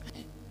fat.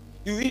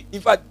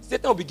 In fact,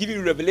 Satan will be giving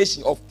you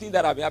revelation of things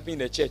that have been happening in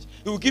the church.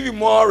 He will give you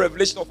more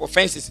revelation of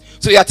offenses.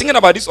 So you are thinking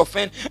about this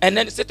offense, and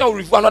then Satan will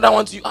reveal another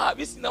one to you. Have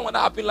you seen that one that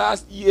happened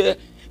last year?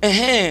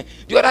 The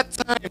other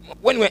time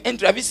when we were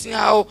entering, have you seen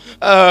how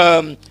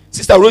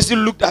Sister Rosie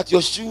looked at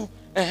your shoe?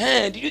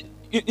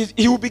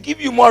 He will be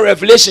giving you more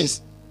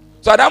revelations.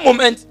 So at that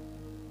moment,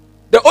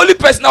 the only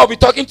person that will be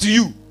talking to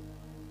you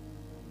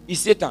is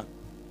Satan.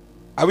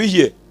 Are we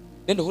here?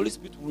 Then the Holy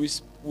Spirit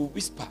will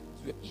whisper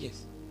to your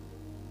ears.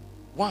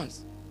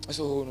 Once. I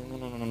said, oh,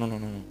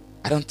 no.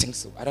 I don't think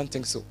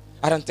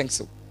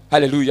so.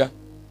 Hallelujah.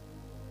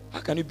 How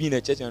can you be in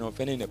a church and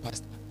offending the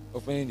pastor,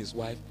 offending his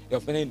wife, you're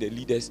offending the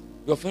leaders,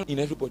 you're offending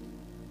everybody?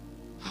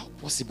 How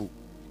possible?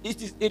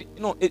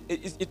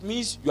 It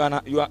means you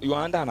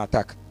are under an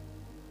attack.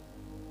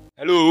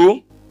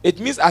 Hello? It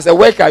means as a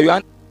worker,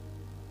 I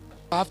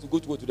have to go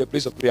to the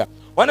place of prayer.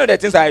 One of the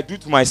things I do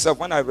to myself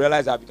when I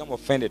realize I become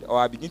offended or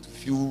I begin to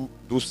feel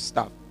those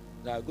stuff,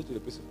 that I go to the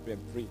place of prayer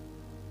and pray.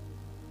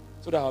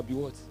 So that I'll be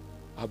what?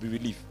 I'll be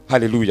relieved.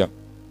 Hallelujah.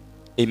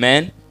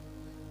 Amen.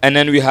 And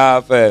then we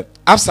have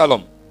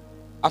Absalom.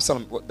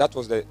 Absalom, that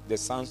was the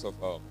sons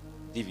of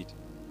David.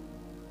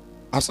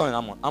 Absalom and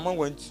Ammon. Ammon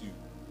went to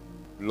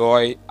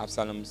Loy,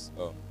 Absalom's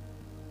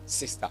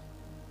sister.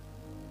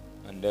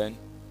 And then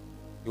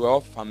they were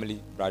all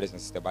family brothers and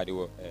sisters, but they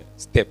were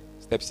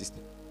stepsister.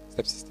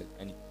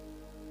 And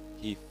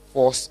he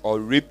forced or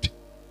raped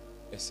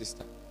a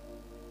sister.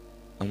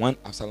 And when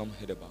Absalom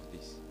heard about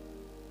this,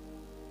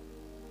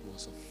 he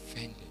was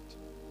offended.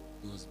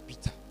 He was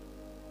bitter.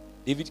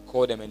 David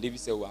called them and David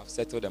said, we have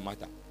settled the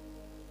matter.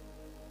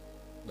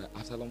 But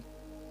Absalom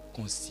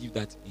conceived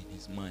that in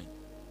his mind,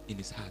 in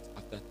his heart.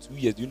 After 2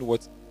 years, do you know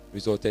what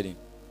resulted in?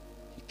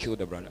 He killed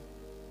the brother.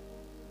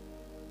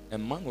 A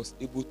man was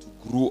able to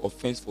grow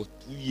offense for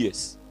 2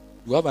 years.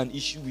 You have an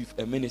issue with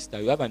a minister,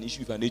 you have an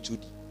issue with an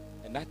HOD,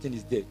 and that thing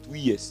is there, 2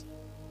 years.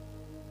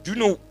 Do you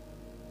know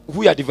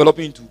who you are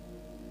developing into?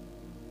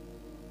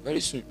 Very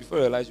soon, before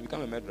you realize, you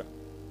become a murderer.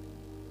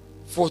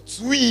 For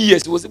 2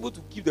 years, he was able to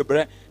keep the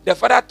brother. The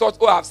father thought,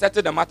 oh, I've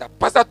settled the matter.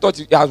 Pastor thought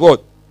he has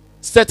what?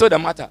 Settled the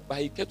matter. But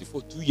he kept it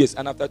for 2 years.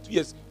 And after 2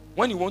 years,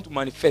 when he want to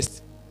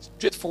manifest,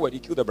 straightforward, he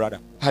killed the brother.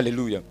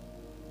 Hallelujah.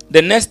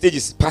 The next stage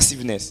is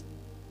passiveness.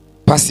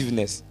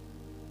 Passiveness.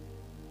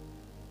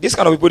 These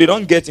kind of people, they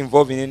don't get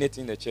involved in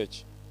anything in the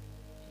church.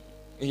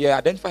 He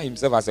identifies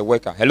himself as a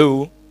worker.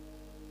 Hello?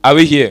 Are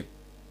we here?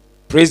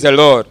 Praise the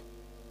Lord.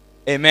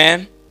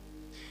 Amen.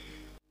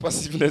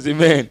 Passiveness,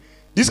 amen.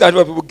 These kind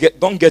of people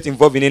don't get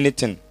involved in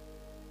anything.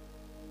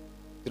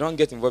 They don't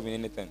get involved in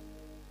anything.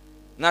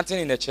 Nothing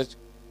in the church.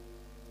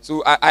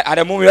 So at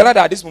the moment, you realize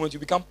that at this moment you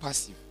become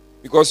passive.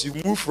 Because you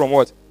move from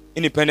what?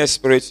 Independent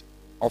spirit,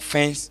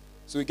 offense.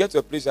 So you get to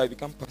a place where you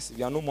become passive.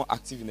 You are no more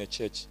active in the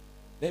church.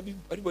 Then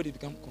everybody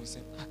become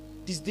concerned.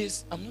 These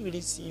days, I'm not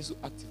really seeing you so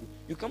active.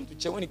 You come to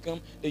church, when you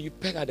come, then you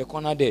peg at the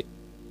corner there.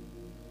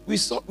 We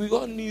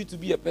all knew you to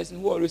be a person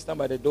who always stand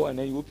by the door and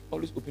then you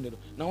always open the door.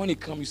 Now when you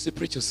come, you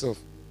separate yourself.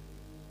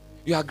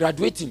 You are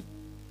graduating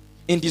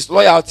in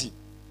disloyalty.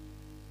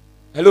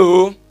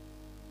 Hello?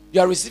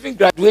 You are receiving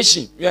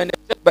graduation. You are in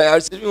the church by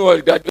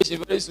receiving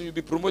graduation. Very soon you'll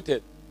be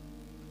promoted.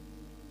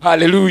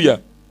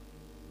 Hallelujah.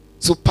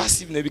 So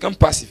passive, they become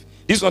passive.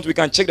 This one we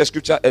can check the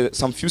scripture,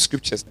 some few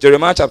scriptures.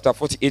 Jeremiah chapter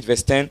 48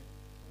 verse 10.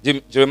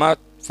 Jeremiah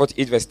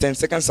 48 verse 10.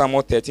 2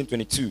 Samuel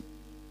 13:22.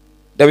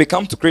 Then we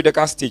come to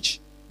critical stage.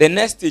 The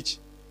next stage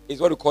is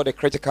what we call the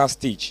critical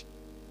stage.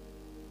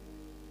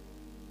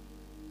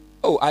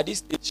 Oh, at this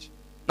stage.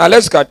 Now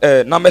let's look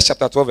at Numbers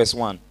chapter 12 verse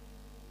 1.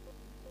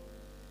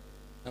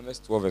 Numbers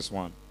 12 verse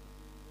 1.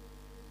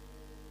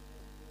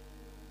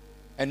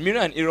 And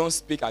Miriam and Aaron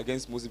speak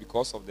against Moses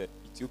because of the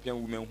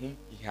Ethiopian woman whom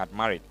he had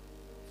married.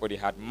 For he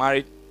had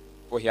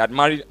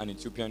married an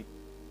Ethiopian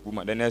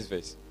woman. The next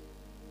verse.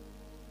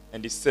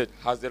 And they said,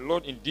 has the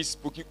Lord indeed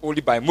spoken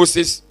only by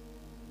Moses?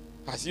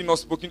 Has he not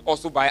spoken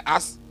also by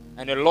us?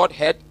 And the Lord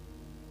heard.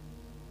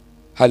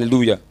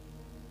 Hallelujah.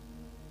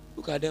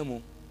 Look at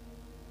them.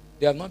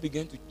 They have not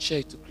begun to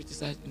check, to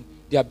criticize him.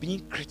 They are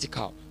being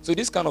critical. So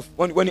this kind of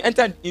when you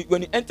enter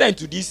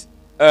into this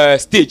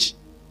stage,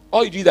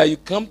 all you do is that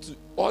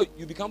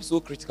you become so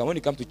critical. When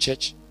you come to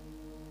church,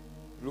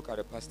 you look at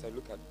the pastor,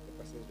 look at the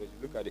pastor's dress,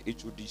 you look at the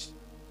HODs,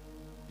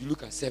 you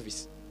look at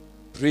service,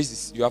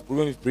 praises. You have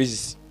problem with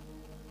praises.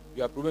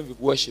 You have problem with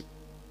worship.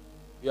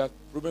 You have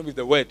problem with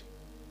the word.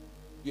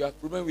 You have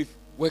problem with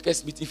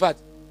workers' meeting. In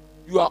fact,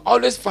 you are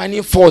always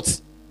finding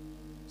faults.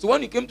 So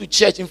when you came to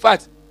church, in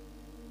fact,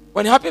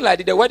 when it happened like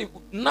that, the word,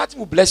 nothing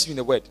will bless you in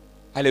the word.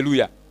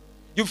 Hallelujah.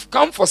 You've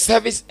come for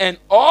service and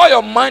all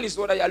your mind is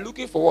what you are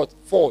looking for what?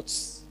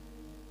 Faults.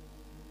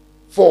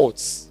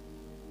 Faults.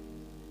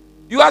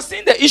 You are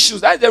seeing the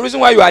issues. That's the reason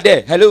why you are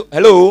there.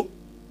 Hello.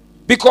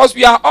 Because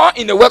we are all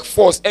in the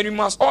workforce and we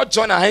must all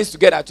join our hands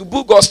together to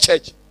build God's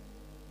church.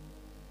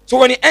 So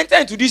when you enter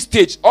into this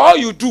stage, all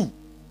you do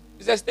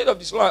is a state of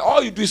disorder.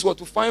 All you do is what?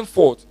 To find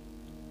fault.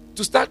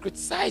 To start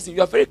criticizing.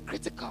 You are very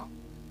critical.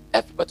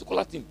 Every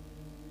particular thing.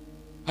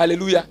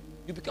 Hallelujah.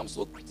 You become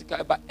so critical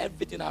about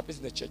everything that happens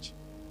in the church.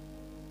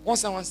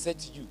 Once someone said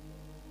to you,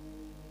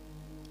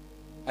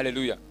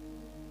 hallelujah,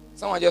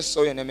 someone just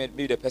saw you and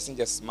maybe the person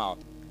just smiled.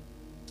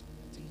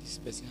 I think this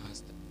person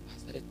has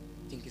started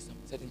thinking some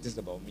certain things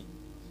about me.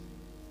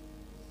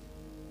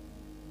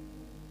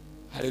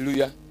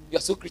 Hallelujah. You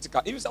are so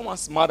critical. Even someone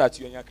smiled at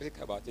you and you are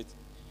critical about it.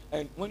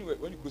 And when you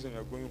go and you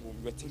are going home,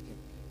 you are thinking,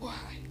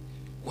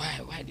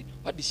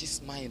 why did she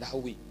smile in that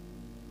way?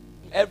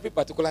 Every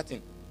particular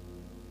thing.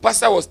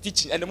 Pastor was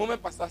teaching, and the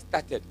moment pastor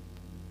started,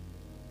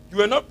 you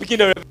were not picking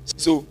the revelation.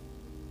 So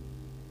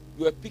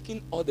you were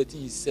picking all the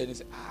things he said and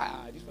said,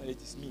 this one, it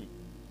is me.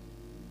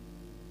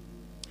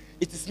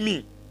 It is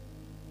me.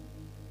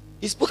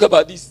 He spoke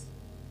about this.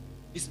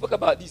 He spoke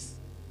about this.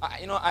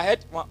 I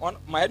heard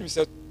my head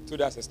himself told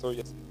us a story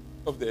yesterday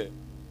of the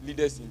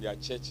leaders in their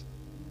church.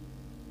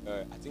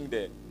 I think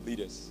the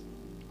leaders,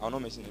 I will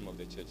not mention the name of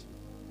the church,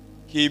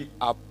 came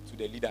up to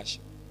the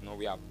leadership.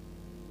 We have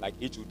like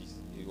HODs.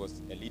 He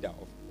was a leader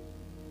of.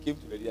 Came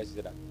to the leadership,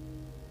 said that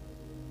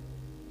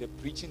the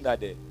preaching that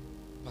the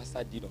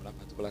pastor did on that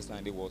particular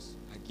Sunday was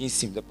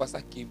against him. The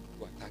pastor came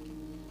to attack him.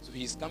 So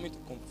he is coming to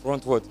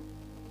confront what?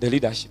 The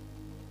leadership.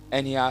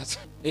 And he has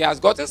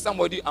gotten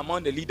somebody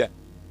among the leaders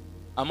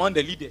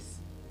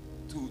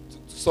to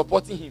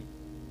supporting him.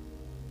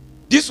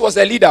 This was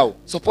a leader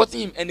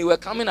supporting him, and they were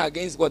coming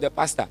against God, the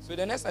pastor. So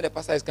the next time the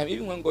pastor is coming,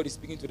 even when God is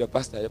speaking to the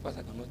pastor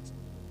cannot,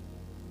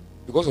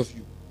 because of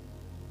you.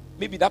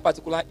 Maybe that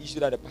particular issue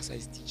that the pastor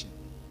is teaching,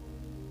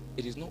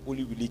 it is not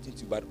only relating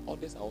to you, but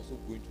others are also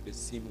going through the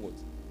same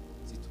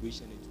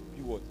situation. It will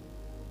be what?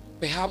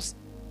 Perhaps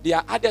there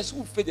are others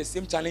who face the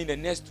same challenge in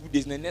the next 2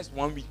 days, in the next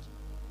 1 week.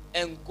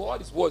 And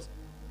God is what?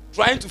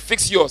 Trying to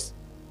fix yours.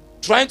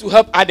 Trying to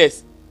help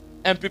others.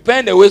 And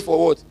preparing the way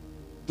for what?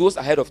 Those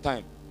ahead of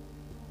time.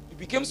 You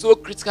became so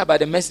critical by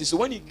the message. So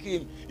when you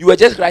came, you were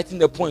just writing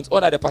the points,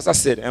 all that the pastor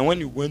said. And when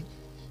you went,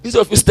 instead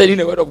of you studying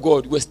the word of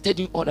God, you were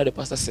studying all that the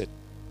pastor said.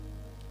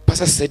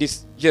 Pastor said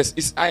this.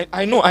 Yes,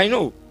 I know.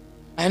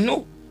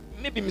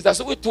 Maybe Mr.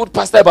 Sowe told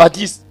pastor about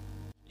this.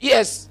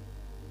 Yes,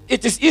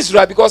 it is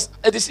Israel, because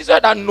it is Israel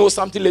that knows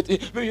something later.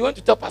 Maybe you want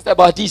to tell pastor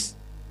about this.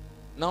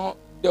 Now,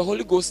 the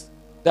Holy Ghost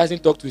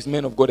doesn't talk to his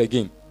man of God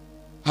again.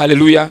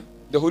 Hallelujah.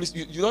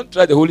 You don't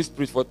try the Holy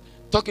Spirit for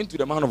talking to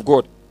the man of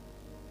God.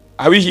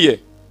 Are we here?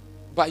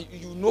 But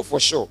you know for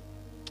sure.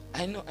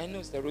 I know,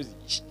 Mr. Rosie.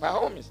 By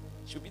all means,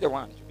 she'll be the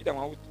one. She'll be the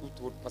one who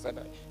told pastor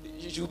that.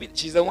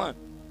 She's the one.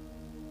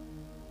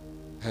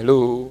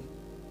 Hello.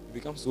 You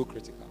become so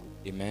critical.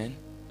 Amen.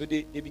 So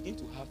they begin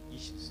to have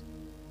issues.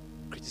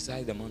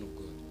 Criticize the man of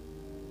God.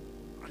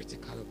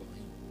 Critical about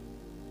him.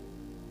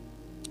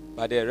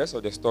 But the rest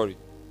of the story,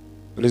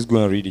 let's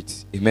go and read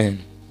it.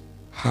 Amen.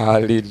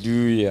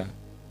 Hallelujah.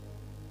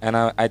 And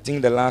I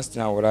think the last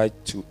thing I would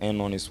like to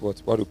end on is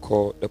what we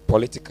call the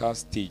political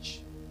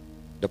stage.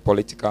 The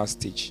political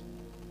stage.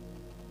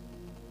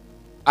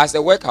 As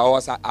a worker, or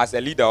as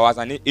a leader, or as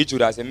an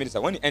HOD, as a minister,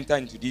 when you enter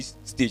into this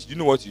stage, do you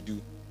know what you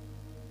do?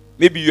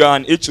 Maybe you are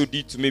an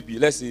HOD to maybe,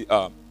 let's say,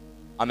 I'm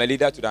a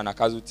leader to the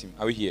Anakazu team.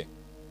 Are we here?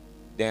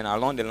 Then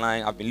along the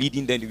line, I've been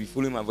leading them, they'll be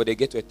following my voice. They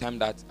get to a time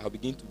that I'll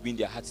begin to win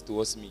their hearts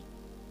towards me.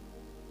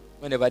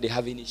 Whenever they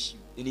have any issue,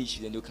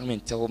 then they'll come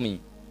and tell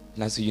me.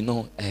 And I say,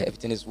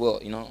 everything is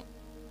well,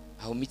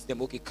 I'll meet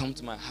them. Okay, come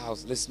to my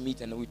house. Let's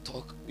meet and we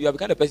talk. You are the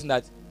kind of person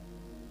that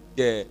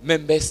the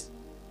members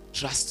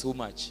trust so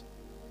much.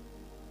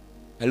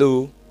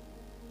 Hello?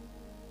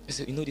 I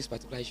say, this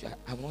particular issue,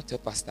 I will not tell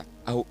pastor.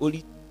 I will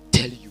only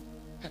tell you.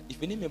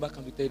 If any member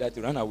can tell you that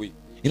to run away,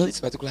 this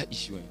particular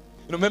issue.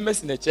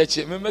 Members in the church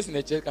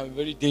can be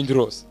very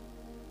dangerous.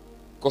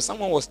 Because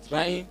someone was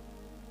trying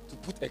to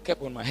put a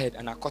cap on my head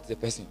and I caught the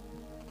person.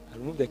 I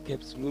removed the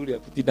cap slowly, I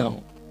put it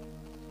down.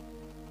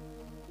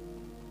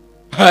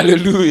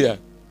 Hallelujah.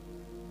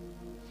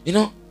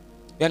 You're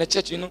in the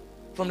church,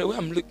 from the way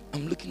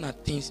I'm looking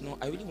at things,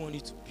 I really want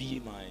you to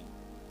be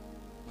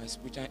my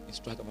spiritual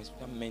instructor, my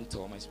spiritual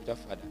mentor, my spiritual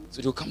father.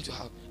 So they'll come to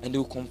house and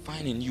they'll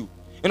confine in you.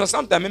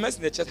 Sometimes members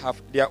in the church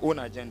have their own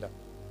agenda.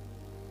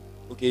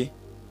 Okay?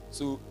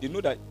 So they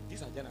know that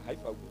this agenda, if I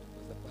go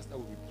to the pastor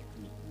will rebuke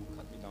me, will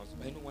cut me down. So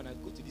I know when I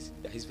go to this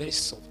leader, he's very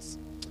soft.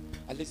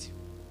 At least he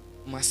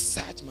will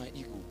massage my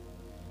ego.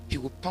 He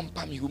will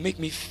pamper me. He will make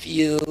me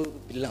feel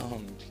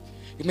belonged.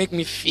 He will make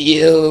me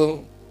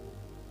feel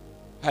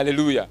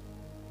hallelujah.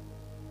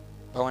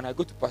 But when I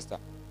go to pastor,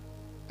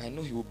 I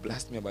know he will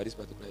blast me about this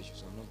particular issue,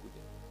 so I'll not go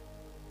there.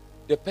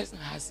 The person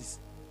has his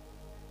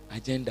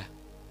agenda.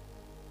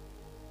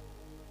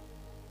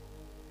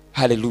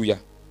 Hallelujah.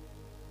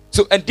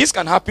 So, and this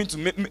can happen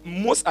to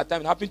most of the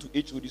time, happen to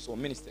HODs or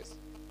ministers.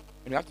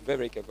 And you have to be very,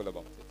 very careful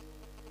about it.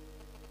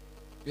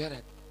 You hear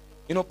that?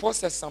 You know, Paul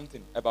says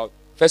something about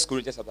 1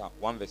 Corinthians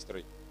 1 verse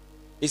 3.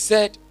 He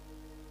said,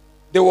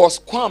 there was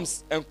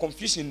qualms and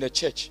confusion in the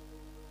church.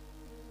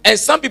 And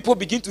some people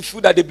begin to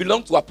feel that they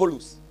belong to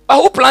Apollos.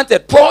 But who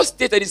planted? Paul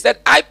stated, he said,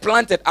 I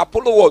planted.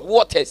 Apollo what?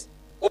 Waters.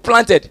 Who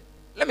planted?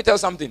 Let me tell you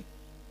something.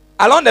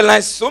 Along the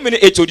line, so many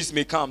HODs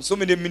may come, so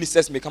many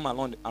ministers may come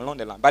along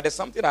the line. But there's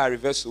something that I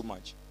reverse so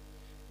much.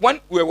 When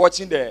we were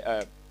watching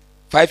the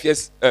 5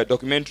 years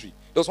documentary,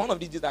 there was one of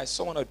these days that I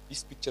saw one of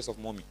these pictures of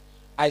mommy.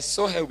 I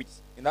saw her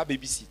in that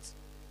baby seat.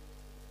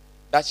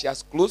 That she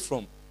has closed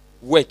from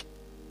work.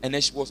 And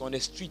then she was on the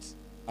street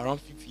around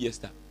 5 years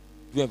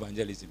doing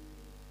evangelism.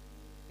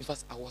 In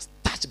fact, I was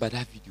touched by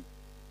that video.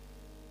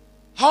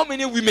 How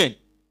many women?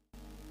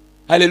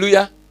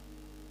 Hallelujah.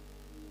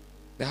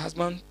 The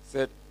husband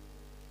said,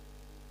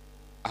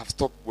 I've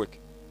stopped work.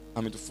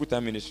 I'm into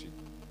full-time ministry.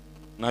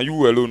 Now you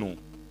alone know.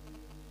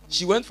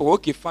 She went for,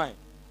 okay, fine.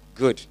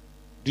 Good.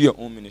 Do your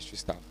own ministry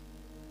stuff.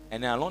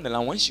 And then along the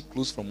line, when she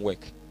closed from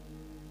work,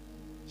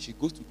 she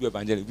goes to do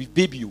evangelism with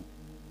baby.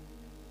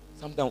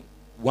 Sometimes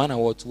 1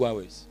 hour, 2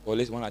 hours, or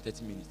less 1 hour,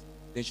 30 minutes.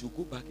 Then she'll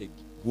go back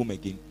home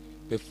again,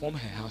 perform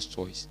her house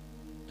chores,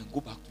 and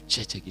go back to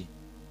church again.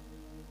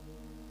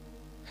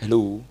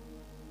 Hello?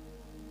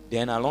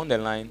 Then along the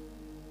line,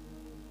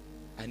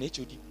 an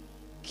HOD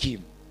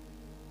came.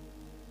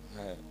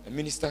 A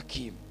minister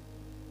came.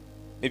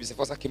 Maybe the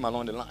first came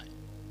along the line.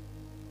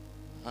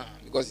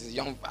 Because he's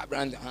young,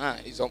 vibrant,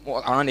 he's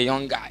around the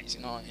young guys,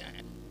 you know.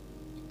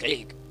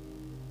 Click.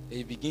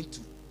 They begin to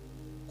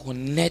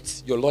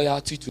connect your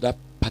loyalty to that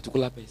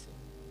particular person.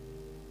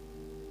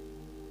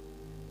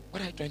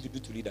 What are you trying to do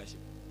to leadership?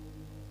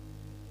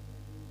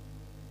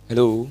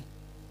 Hello?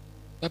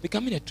 You are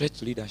becoming a threat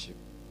to leadership.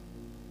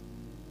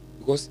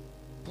 Because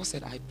Paul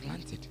said, I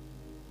planted.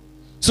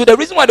 So the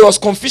reason why there was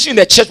confusion in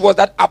the church was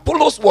that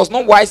Apollos was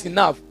not wise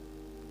enough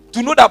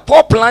to know that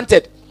Paul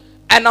planted.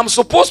 And I'm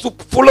supposed to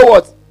follow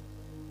what?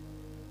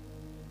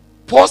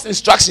 Paul's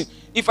instruction.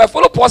 If I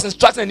follow Paul's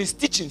instruction and his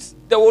teachings,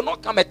 there will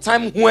not come a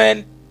time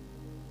when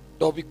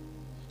there will be.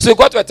 So it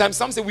got to a time,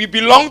 some say we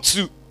belong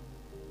to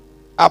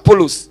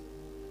Apollos.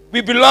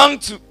 We belong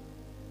to.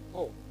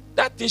 Oh,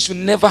 that thing should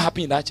never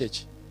happen in that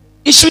church.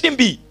 It shouldn't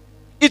be.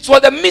 It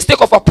was the mistake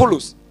of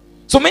Apollos.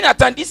 So many a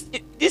time,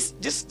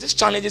 these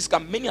challenges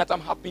can many a time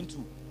happen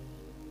to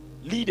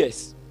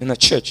leaders in a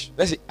church.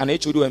 Let's say an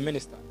HOD or a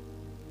minister.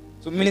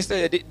 So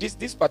minister,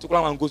 this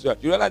particular one goes well.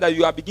 You realize that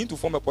you are beginning to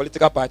form a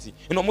political party.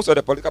 You know, most of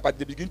the political parties,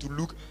 they begin to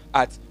look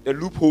at the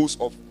loopholes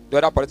of the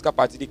other political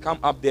party. They come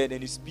up there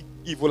and they speak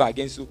evil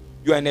against you.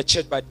 You are in a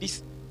church, but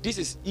this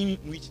is in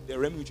which the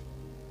realm which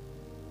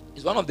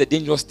is one of the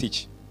dangerous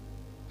stage.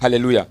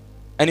 Hallelujah.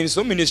 And in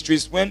some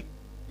ministries, when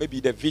maybe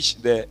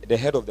the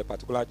head of the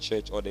particular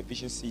church or the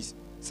vision sees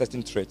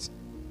certain threats,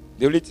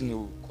 the only thing he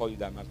will call you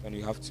that, my friend,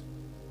 you have to.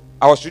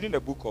 I was reading the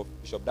book of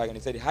Bishop Dag and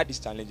he said he had this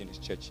challenge in his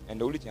church, and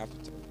the only thing you have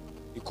to tell,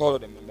 he called all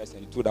the members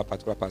and he told that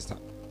particular pastor.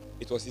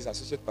 It was his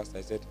associate pastor.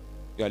 He said,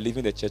 you are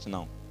leaving the church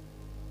now.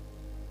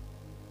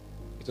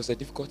 It was a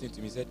difficult thing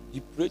to me. He said, he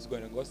prayed to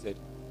God and God said,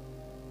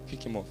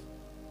 kick him off.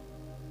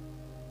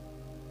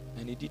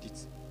 And he did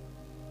it.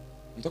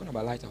 I'm talking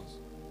about Lighthouse.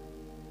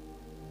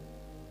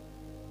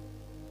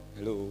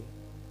 Hello?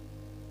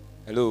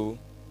 Hello?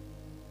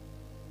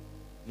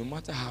 No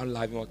matter how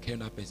loving or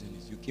caring that person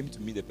is, you came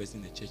to meet the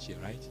person in the church here,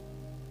 right?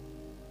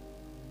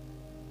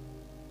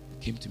 You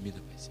came to meet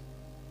the person.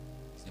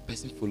 Is the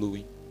person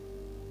following?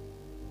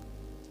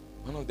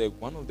 One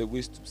of the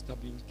ways to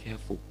start being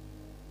careful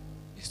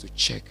is to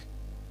check.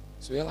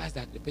 So realize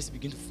that the person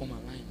begins to form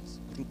alliance,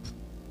 group.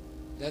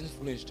 He doesn't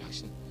follow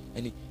instruction.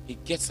 And he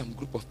gets some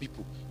group of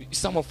people.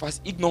 Some of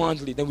us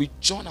ignorantly, then we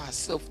join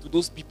ourselves to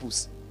those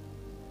peoples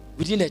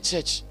within the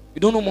church. We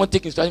don't know more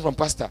take instruction from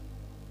pastor.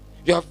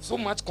 You have so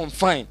much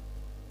confined.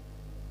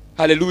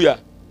 Hallelujah.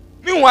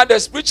 Meanwhile, the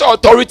spiritual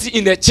authority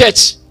in the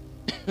church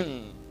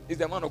is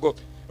the man of God.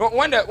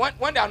 When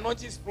the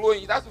anointing is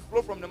flowing, it has to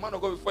flow from the man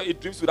of God before it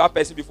drifts to that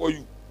person before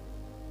you.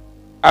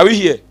 Are we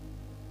here?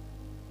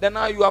 Then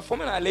now you are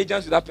forming an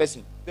allegiance with that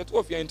person. The two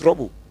of you are in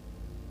trouble.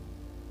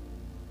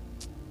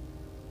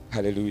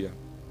 Hallelujah.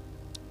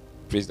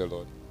 Praise the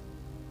Lord.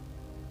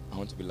 I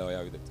want to be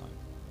loyal with the time.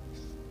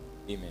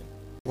 Amen.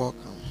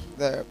 Welcome.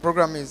 The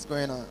program is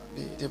going to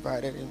be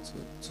divided into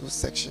 2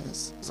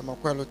 sections. So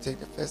Makwelo will take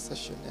the first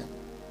session, and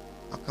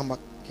I'll come back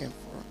again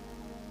for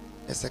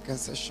the second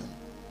session.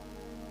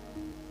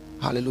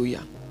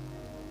 Hallelujah.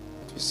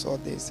 We saw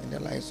this in the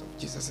lives of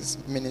Jesus'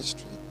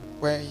 ministry,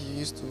 where he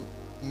used to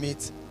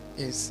meet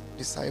his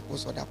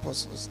disciples or the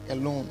apostles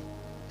alone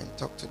and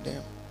talk to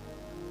them,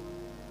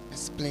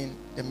 explain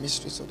the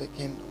mysteries of the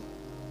kingdom,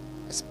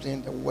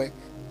 explain the work,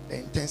 the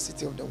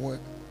intensity of the work.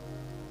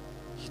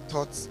 He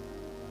taught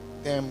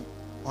them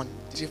on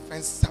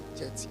different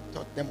subjects. He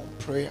taught them on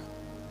prayer,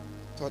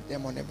 he taught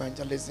them on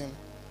evangelism,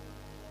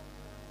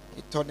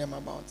 he taught them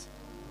about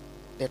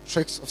the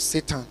tricks of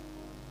Satan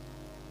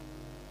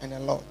and a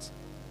lot.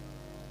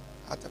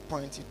 At a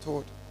point he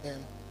told them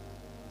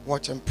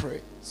watch and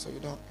pray so you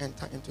don't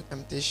enter into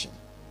temptation.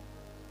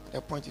 At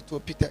the point he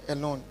told Peter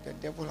alone, the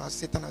devil has,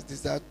 Satan has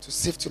desired to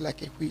sift you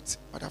like a wheat,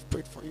 but I've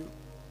prayed for you,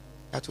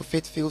 that your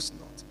faith fails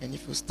not. And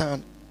if you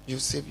stand, you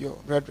save your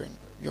brethren,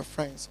 your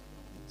friends.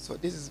 So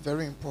this is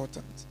very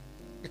important,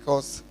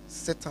 because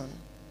Satan,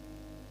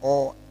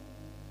 or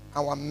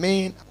our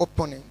main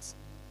opponent,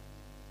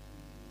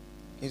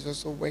 is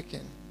also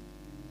working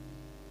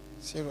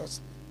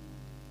seriously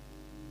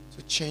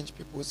to change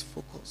people's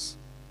focus,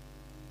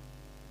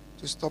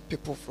 to stop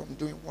people from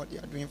doing what they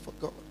are doing for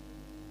God.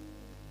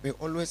 We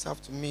always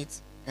have to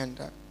meet and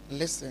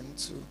listen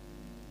to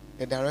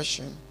the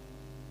direction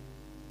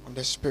of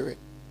the Spirit,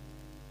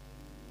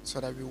 so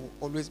that we will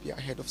always be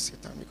ahead of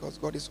Satan, because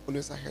God is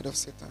always ahead of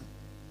Satan.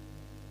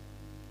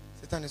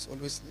 Satan is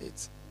always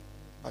late.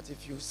 But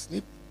if you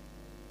sleep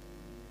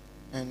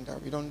and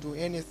we don't do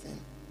anything,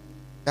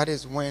 that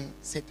is when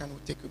Satan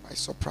will take you by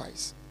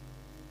surprise.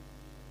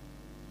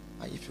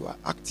 If you are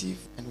active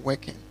and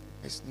working,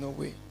 there's no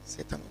way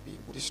Satan will be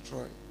able to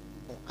destroy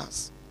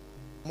us.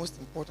 Most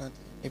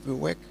importantly, if we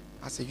work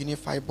as a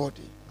unified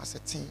body, as a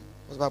team,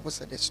 because the Bible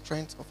said the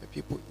strength of a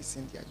people is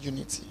in their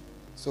unity.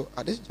 So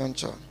at this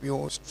juncture, we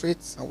will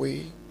straight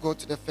away go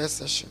to the first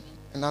session.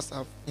 And as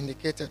I've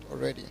indicated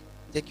already,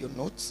 take your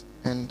notes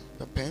and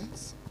your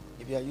pens.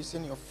 If you are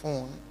using your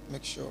phone,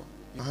 make sure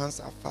your hands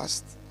are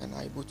fast and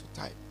are able to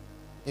type.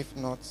 If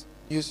not,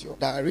 use your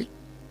diary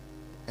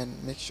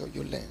and make sure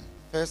you learn.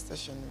 First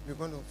session, we're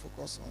going to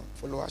focus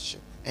on followership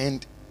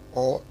and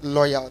or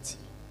loyalty.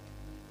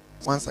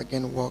 Once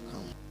again,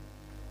 welcome.